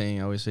like a saying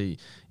I always say,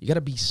 you got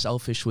to be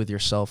selfish with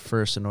yourself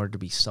first in order to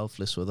be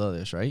selfless with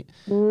others, right?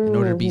 In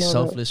order to be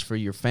selfless for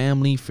your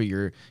family, for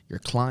your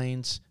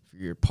clients, for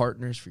your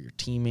partners, for your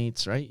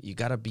teammates, right? You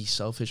got to be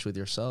selfish with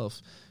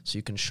yourself so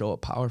you can show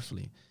up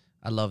powerfully.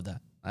 I love that.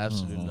 I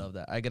absolutely love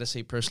that. I got to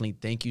say personally,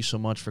 thank you so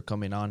much for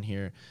coming on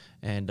here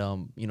and,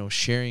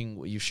 sharing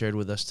what you shared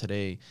with us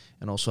today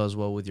and also as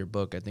well with your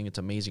book. I think it's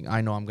amazing.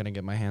 I know I'm going to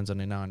get my hands on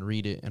it now and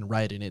read it and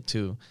write in it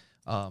too.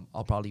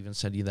 I'll probably even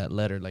send you that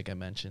letter like I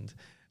mentioned.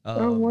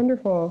 Oh,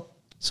 wonderful.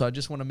 So I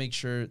just want to make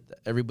sure that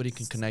everybody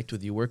can connect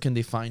with you. Where can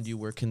they find you?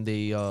 Where can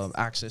they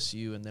access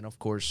you? And then, of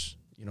course,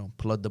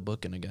 plug the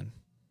book in again.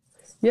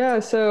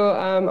 Yeah, so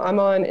I'm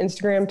on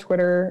Instagram,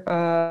 Twitter.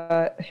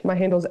 My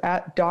handle's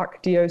at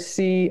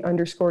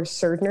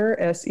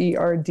DocDoc_Serdner,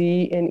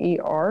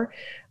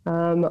 Serdner.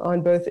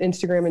 On both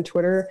Instagram and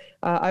Twitter.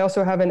 I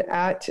also have an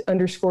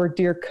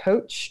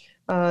 @_dearcoach,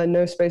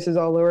 no spaces,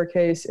 all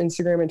lowercase,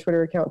 Instagram and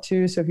Twitter account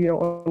too. So if you don't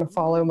want to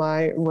follow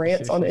my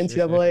rants on the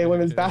NCAA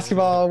women's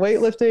basketball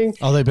weightlifting.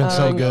 Oh, they've been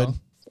so good.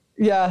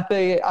 Yeah,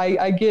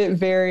 I get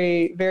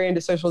very, very into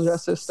social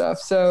justice stuff.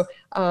 So,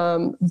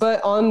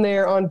 but on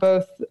there, on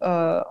both,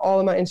 all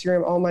of my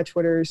Instagram, all my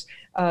Twitters,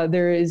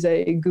 there is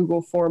a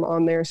Google form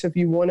on there. So if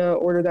you want to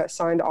order that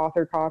signed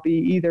author copy,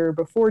 either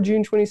before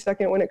June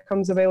 22nd, when it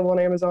comes available on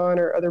Amazon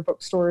or other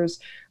bookstores,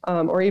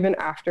 or even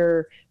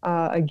after,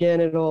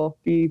 again, it'll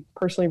be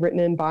personally written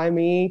in by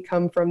me,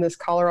 come from this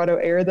Colorado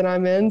air that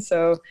I'm in.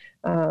 So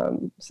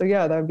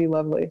yeah, that would be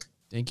lovely.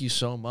 Thank you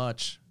so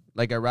much.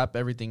 Like I wrap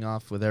everything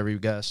off with every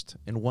guest.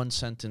 In one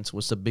sentence,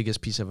 what's the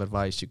biggest piece of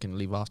advice you can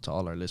leave off to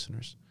all our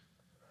listeners?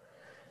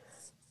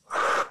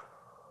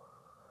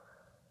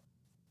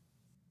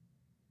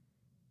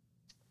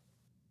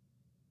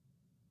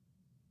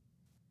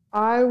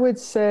 I would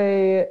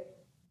say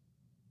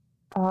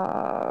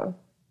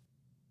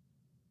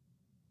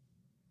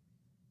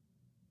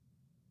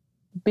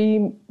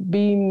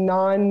be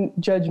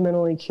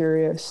non-judgmentally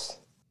curious.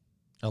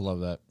 I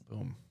love that.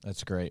 Boom.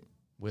 That's great.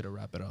 Way to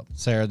wrap it up.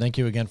 Sara, thank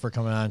you again for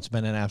coming on. It's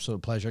been an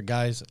absolute pleasure.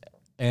 Guys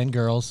and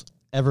girls,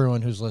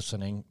 everyone who's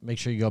listening, make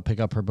sure you go pick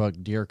up her book,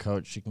 Dear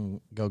Coach. You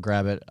can go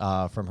grab it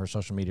from her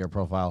social media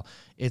profile.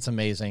 It's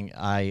amazing.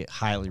 I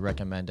highly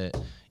recommend it.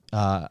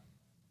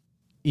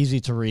 Easy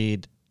to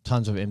read,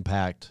 tons of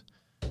impact.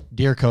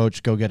 Dear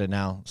Coach, go get it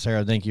now.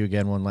 Sara, thank you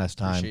again one last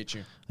time. Appreciate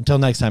you. Until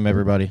next time,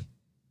 everybody.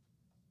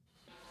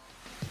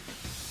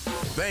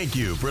 Thank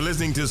you for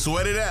listening to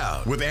Sweat It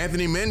Out with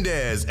Anthony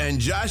Mendez and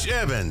Josh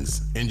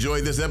Evans.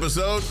 Enjoyed this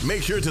episode?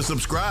 Make sure to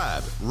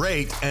subscribe,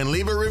 rate, and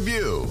leave a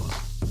review.